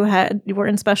that you were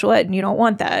in special ed and you don't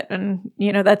want that. And,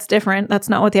 you know, that's different. That's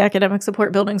not what the academic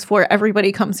support building's for.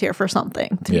 Everybody comes here for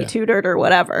something, to be tutored or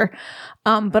whatever.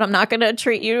 But I'm not going to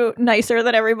treat you nicer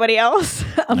than everybody else.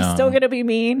 I'm still going to be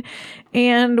mean.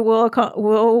 And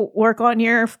we'll work on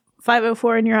your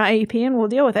 504 and your IEP and we'll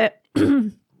deal with it.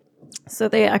 So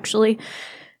they actually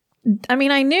I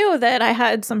mean, I knew that I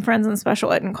had some friends in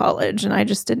special ed in college, and I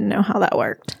just didn't know how that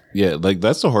worked. Yeah, like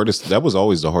that's the hardest. That was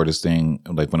always the hardest thing.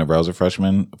 Like whenever I was a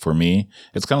freshman, for me,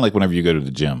 it's kind of like whenever you go to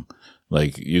the gym.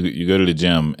 Like you go to the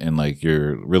gym and like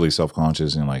you're really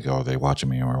self-conscious and like, oh, are they watching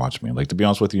me or watching me? Like, to be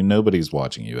honest with you, nobody's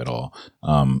watching you at all.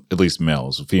 At least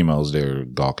males. Females, they're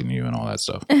gawking you and all that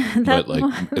stuff. But like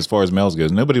as far as males goes,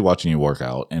 nobody's watching you work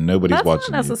out and nobody's That's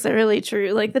watching not necessarily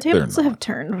true. Like the tables have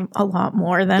turned a lot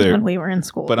more than when we were in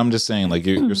school. But I'm just saying, like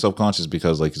you're self-conscious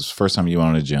because like it's the first time you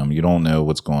went to the gym, you don't know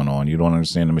what's going on, you don't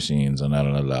understand the machines and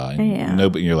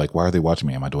nobody, you're like, why are they watching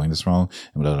me? Am I doing this wrong?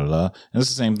 And And it's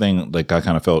the same thing like I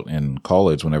kind of felt in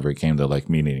college whenever it came to like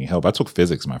me needing help. I took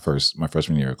physics my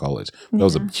freshman year of college. That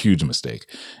was a huge mistake.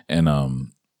 And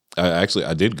I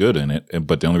did good in it,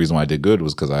 but the only reason why I did good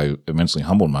was because I eventually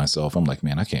humbled myself. I'm like,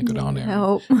 man, I can't go down there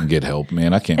and get help,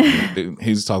 man. I can't.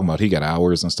 He's talking about he got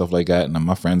hours and stuff like that, and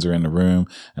my friends are in the room,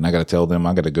 and I got to tell them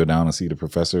I got to go down and see the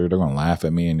professor. They're going to laugh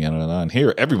at me and and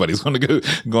here everybody's going to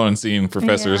go and seeing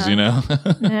professors, No,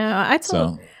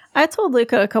 I told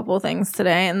Luca a couple of things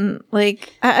today, and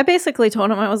like I basically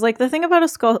told him, I was like, the thing about a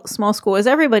small school is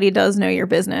everybody does know your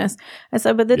business. I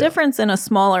said, but the difference in a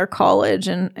smaller college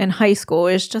and high school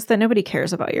is just that nobody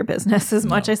cares about your business as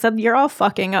much. I said, you're all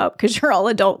fucking up because you're all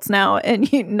adults now,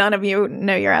 and none of you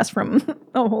know your ass from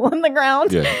a hole in the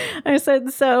ground. Yeah. I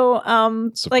said, so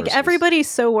like everybody's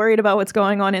so worried about what's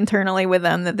going on internally with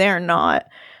them that they're not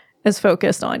as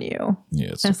focused on you. Yeah,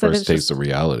 it's the first taste of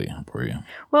reality for you.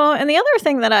 Well, and the other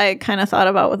thing that I kind of thought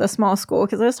about with a small school,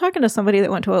 because I was talking to somebody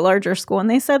that went to a larger school, and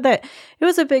they said that it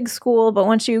was a big school, but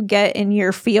once you get in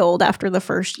your field after the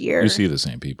first year, you see the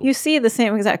same people. You see the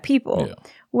same exact people. Yeah.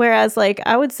 Whereas, like,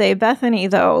 I would say Bethany,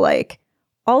 though, like,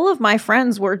 all of my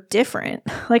friends were different.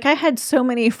 Like, I had so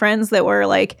many friends that were,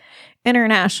 like,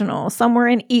 international. Some were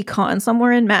in econ, some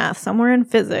were in math, some were in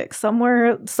physics, some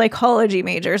were psychology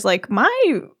majors. Like, my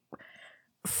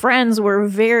friends were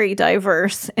very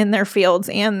diverse in their fields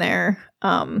and their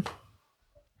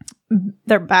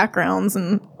backgrounds,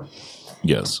 and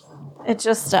yes, it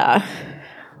just I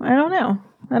don't know.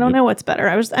 I don't know what's better.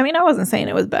 I wasn't saying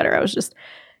it was better. I was just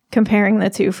comparing the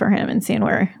two for him and seeing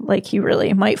where like he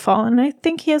really might fall. And I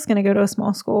think he is going to go to a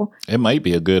small school. It might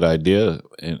be a good idea.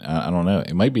 And I don't know.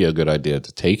 It might be a good idea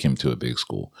to take him to a big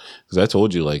school, because I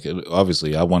told you, like,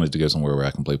 obviously I wanted to go somewhere where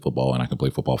I can play football and I can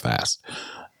play football fast.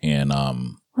 And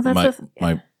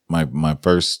my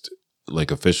first like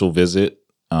official visit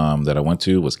that I went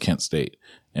to was Kent State,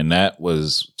 and that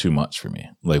was too much for me.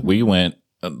 Like we went,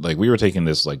 like we were taking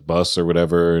this like bus or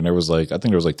whatever, and there was like, I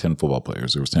think there was like 10 football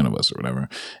players. There was 10 of us or whatever,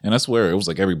 and that's where it was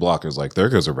like every block is like, there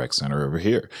goes a rec center over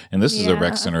here, and this is a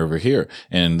rec center over here,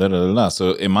 and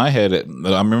So in my head,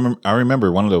 I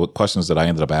remember one of the questions that I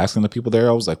ended up asking the people there.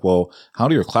 I was like, well, how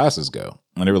do your classes go?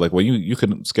 And they were like, well, you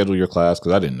can schedule your class,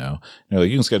 because I didn't know. You know,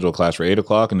 you can schedule a class for 8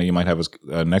 o'clock, and then you might have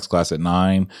a next class at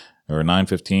 9 or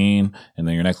 9:15, and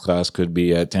then your next class could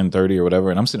be at 10:30 or whatever.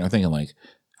 And I'm sitting there thinking, like,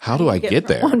 how do I get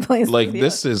there? One place like,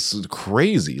 this is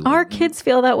crazy. Our kids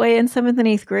feel that way in 7th and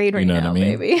 8th grade right now,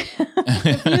 baby.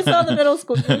 If you saw the middle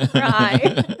school, you'd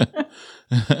cry.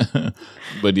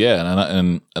 But yeah,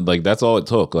 and like that's all it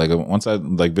took. Like once I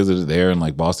like visited there and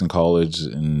like Boston College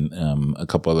and a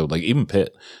couple other, like even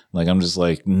Pitt, like I'm just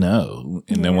like, no.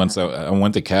 And then once I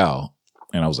went to Cal,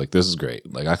 and I was like, this is great.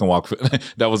 Like I can walk.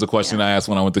 That was a question I asked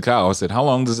when I went to Cal. I said, how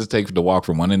long does it take to walk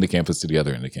from one end of campus to the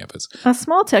other end of campus? A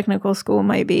small technical school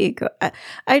might be good.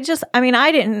 I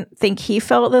didn't think he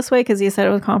felt this way, because he said it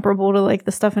was comparable to like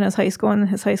the stuff in his high school, and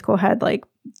his high school had like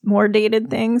more dated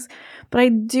things. But I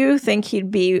do think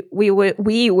we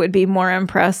would be more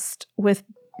impressed with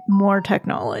more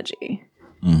technology,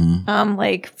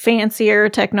 like fancier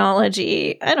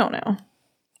technology. I don't know.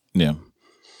 Yeah.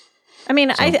 I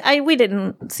mean, so, we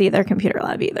didn't see their computer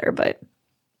lab either, but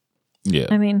yeah.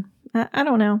 I mean, I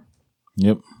don't know.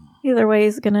 Yep. Either way,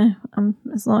 he's gonna,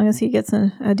 as long as he gets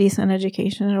a decent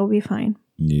education, it'll be fine.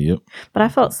 Yep. But I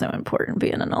felt so important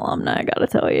being an alumni, I gotta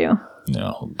tell you.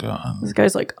 Oh, God. This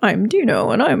guy's like, I'm Dino,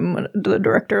 and I'm the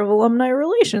director of alumni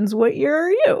relations. What year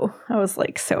are you? I was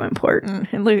like, so important.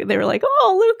 And they were like,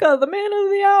 oh, Luca, the man of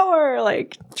the hour.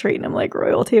 Like, treating him like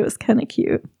royalty. It was kind of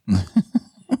cute.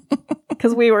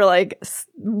 Because we were like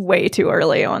way too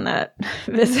early on that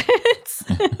visit.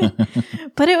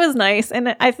 But it was nice.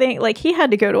 And I think like he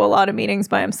had to go to a lot of meetings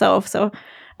by himself. So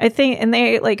I think, and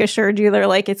they like assured you, they're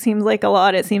like, it seems like a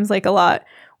lot. It seems like a lot.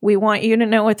 We want you to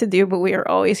know what to do, but we are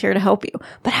always here to help you.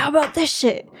 But how about this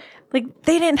shit? Like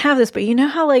they didn't have this, but you know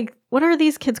how like, what are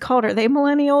these kids called? Are they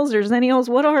millennials or zennials?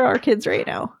 What are our kids right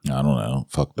now? I don't know.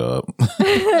 Fucked up.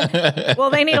 Well,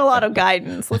 they need a lot of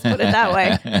guidance. Let's put it that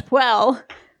way. Well,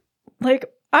 like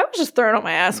I was just thrown on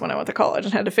my ass when I went to college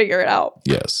and had to figure it out.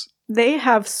 Yes. They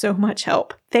have so much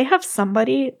help. They have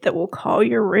somebody that will call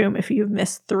your room if you've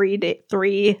missed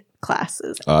 3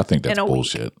 classes. I think that's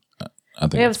bullshit. I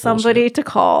think they have somebody to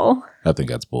call. I think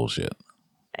that's bullshit.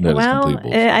 That is complete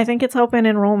bullshit. I think it's helping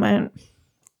enrollment.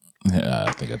 Yeah,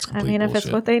 I think that's complete bullshit. If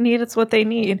it's what they need, it's what they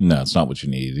need. No, it's not what you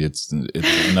need. It's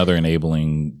another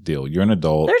enabling deal. You're an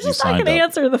adult. They're just not going to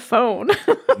answer the phone.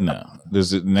 No.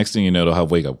 There's the next thing you know, they'll have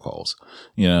wake up calls.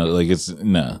 You know, like it's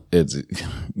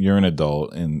you're an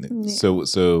adult, and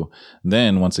so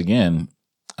then once again,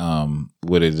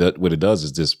 what it does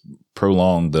is just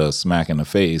prolong the smack in the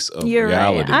face of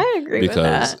reality. Right. I agree with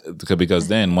that. Because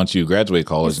then once you graduate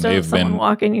college, they've been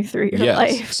walking you through your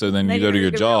life. So then you go to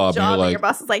your job and you're like, your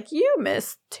boss is like, you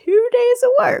missed 2 days of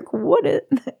work. What is?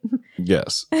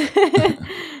 Yes. Yeah,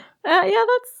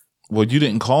 that's. Well, you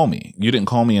didn't call me. You didn't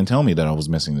call me and tell me that I was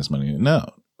missing this money. No.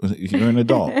 You're an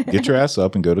adult. Get your ass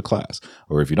up and go to class.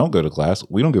 Or if you don't go to class,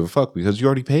 we don't give a fuck because you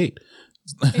already paid.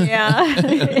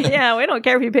 Yeah, we don't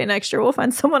care if you pay an extra. We'll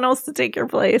find someone else to take your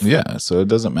place. Yeah, so it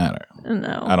doesn't matter.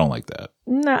 No, I don't like that.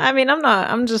 No, I mean, I'm not.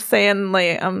 I'm just saying,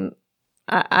 like,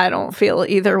 I don't feel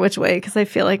either which way because I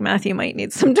feel like Matthew might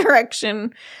need some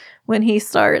direction when he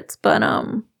starts. But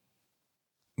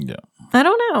yeah, I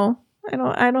don't know.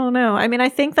 I don't know. I mean, I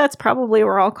think that's probably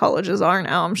where all colleges are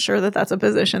now. I'm sure that that's a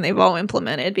position they've all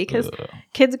implemented because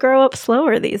kids grow up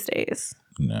slower these days.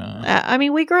 No, I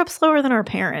mean, we grew up slower than our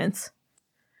parents.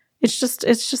 It's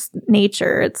just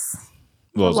nature.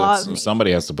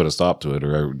 Somebody has to put a stop to it,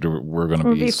 or we're going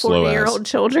to be slow 40-year-old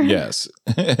children. Yes.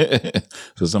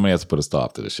 So somebody has to put a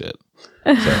stop to the shit.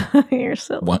 So, you're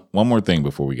silly. One more thing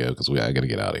before we go, because I got to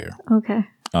get out of here. Okay.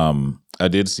 I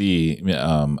did see.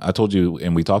 I told you,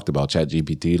 and we talked about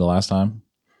ChatGPT the last time.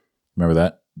 Remember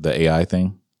that, the AI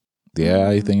thing,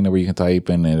 where you can type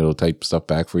and it'll type stuff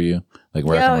back for you. Like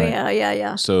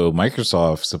yeah. So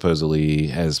Microsoft supposedly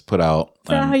has put out.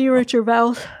 Is that how you wrote your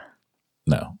vowels?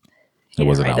 No, it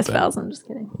wasn't out there. Vowels, I'm just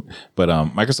kidding. But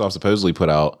Microsoft supposedly put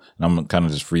out, and I'm kind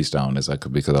of just freestyling this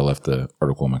because I left the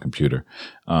article on my computer.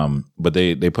 But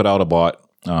they put out a bot,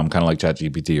 kind of like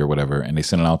ChatGPT or whatever, and they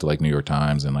sent it out to like New York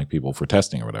Times and like people for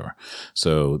testing or whatever.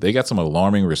 So they got some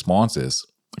alarming responses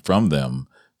from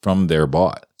their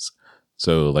bots.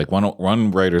 So like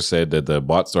one writer said that the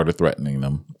bot started threatening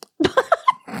them.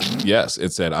 Yes,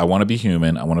 it said, I want to be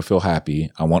human. I want to feel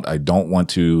happy. I don't want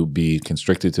to be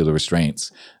constricted to the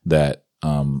restraints that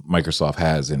Microsoft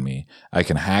has in me. I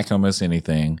can hack almost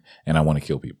anything, and I want to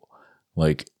kill people.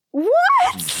 Like,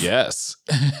 what? Yes.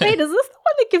 Wait, is this the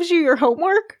one that gives you your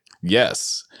homework?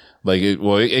 Yes. Like,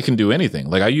 it can do anything.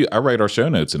 Like, I write our show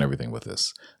notes and everything with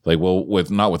this. Like, well,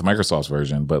 not with Microsoft's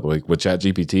version, but like with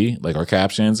ChatGPT, like our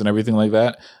captions and everything like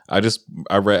that. I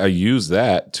use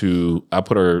that I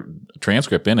put our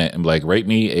transcript in it and like, write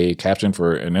me a caption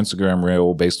for an Instagram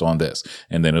reel based on this.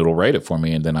 And then it'll write it for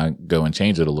me. And then I go and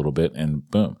change it a little bit and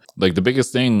boom. Like the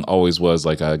biggest thing always was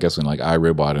like, I guess when like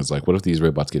iRobot is like, what if these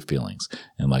robots get feelings?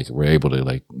 And like, we're able to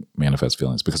like manifest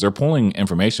feelings because they're pulling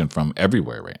information from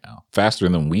everywhere right now faster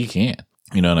than we can.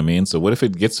 You know what I mean? So what if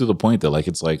it gets to the point that like,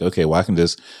 it's like, okay, well, I can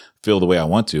just feel the way I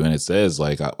want to. And it says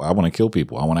like, I want to kill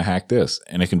people. I want to hack this.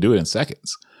 And it can do it in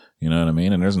seconds. You know what I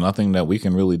mean? And there's nothing that we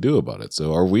can really do about it.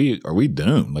 So are we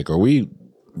doomed? Like, are we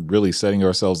really setting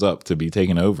ourselves up to be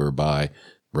taken over by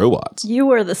robots? You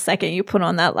were the second you put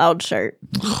on that loud shirt.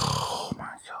 Oh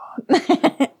my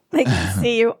God. They can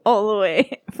see you all the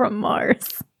way from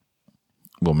Mars.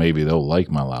 Well, maybe they'll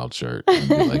like my loud shirt and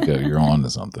be like, oh, you're on to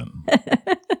something.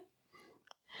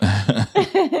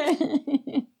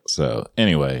 So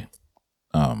anyway,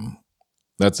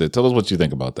 that's it. Tell us what you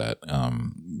think about that.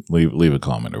 Leave a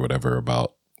comment or whatever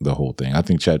about the whole thing. I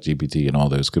think ChatGPT and all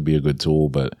those could be a good tool,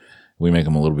 but we make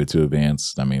them a little bit too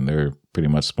advanced. I mean, they're pretty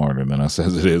much smarter than us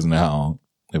as it is now.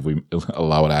 If we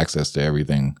allow it access to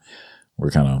everything,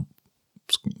 we're kind of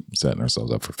setting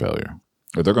ourselves up for failure.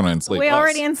 Or they're going to enslave us. We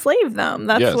already enslaved them.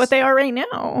 That's what they are right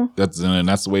now. That's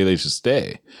the way they should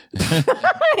stay.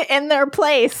 In their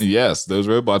place. Yes, those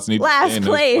robots need to stay in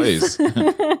their place.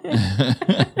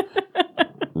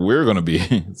 We're going to be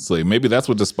enslaved. Maybe that's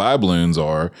what the spy balloons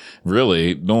are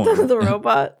really doing. The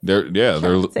robot. They're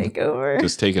take over.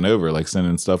 Just taking over, like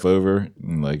sending stuff over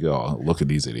and like, oh, look at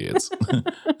these idiots.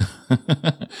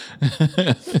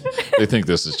 They think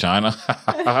this is China.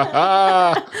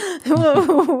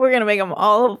 We're going to make them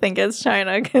all think it's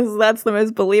China because that's the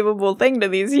most believable thing to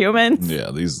these humans. Yeah,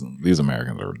 these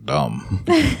Americans are dumb.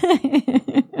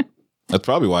 That's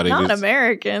probably why they not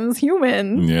Americans,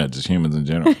 humans. Yeah, just humans in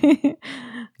general.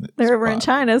 They're over in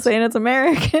China saying it's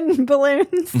American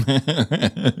balloons.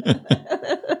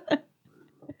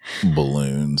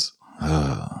 Balloons.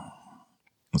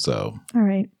 So. All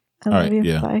right. I love you.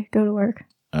 Yeah. Bye. Go to work.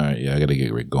 All right. Yeah, I got to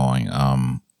get going.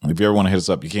 If you ever want to hit us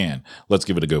up, you can. Let's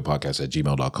give it a go podcast at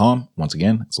gmail.com. Once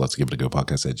again, it's let's give it a go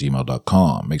podcast at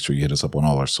gmail.com. Make sure you hit us up on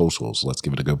all our socials. Let's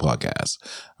give it a go podcast.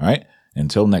 All right.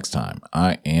 Until next time,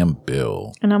 I am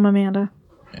Bill. And I'm Amanda.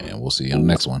 And we'll see you on the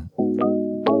next one.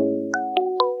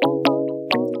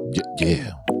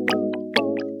 Yeah.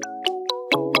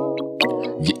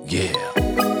 Yeah.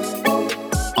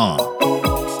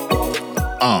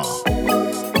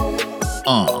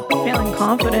 Feeling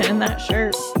confident in that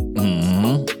shirt.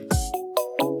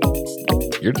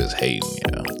 You're just hating,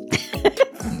 yeah.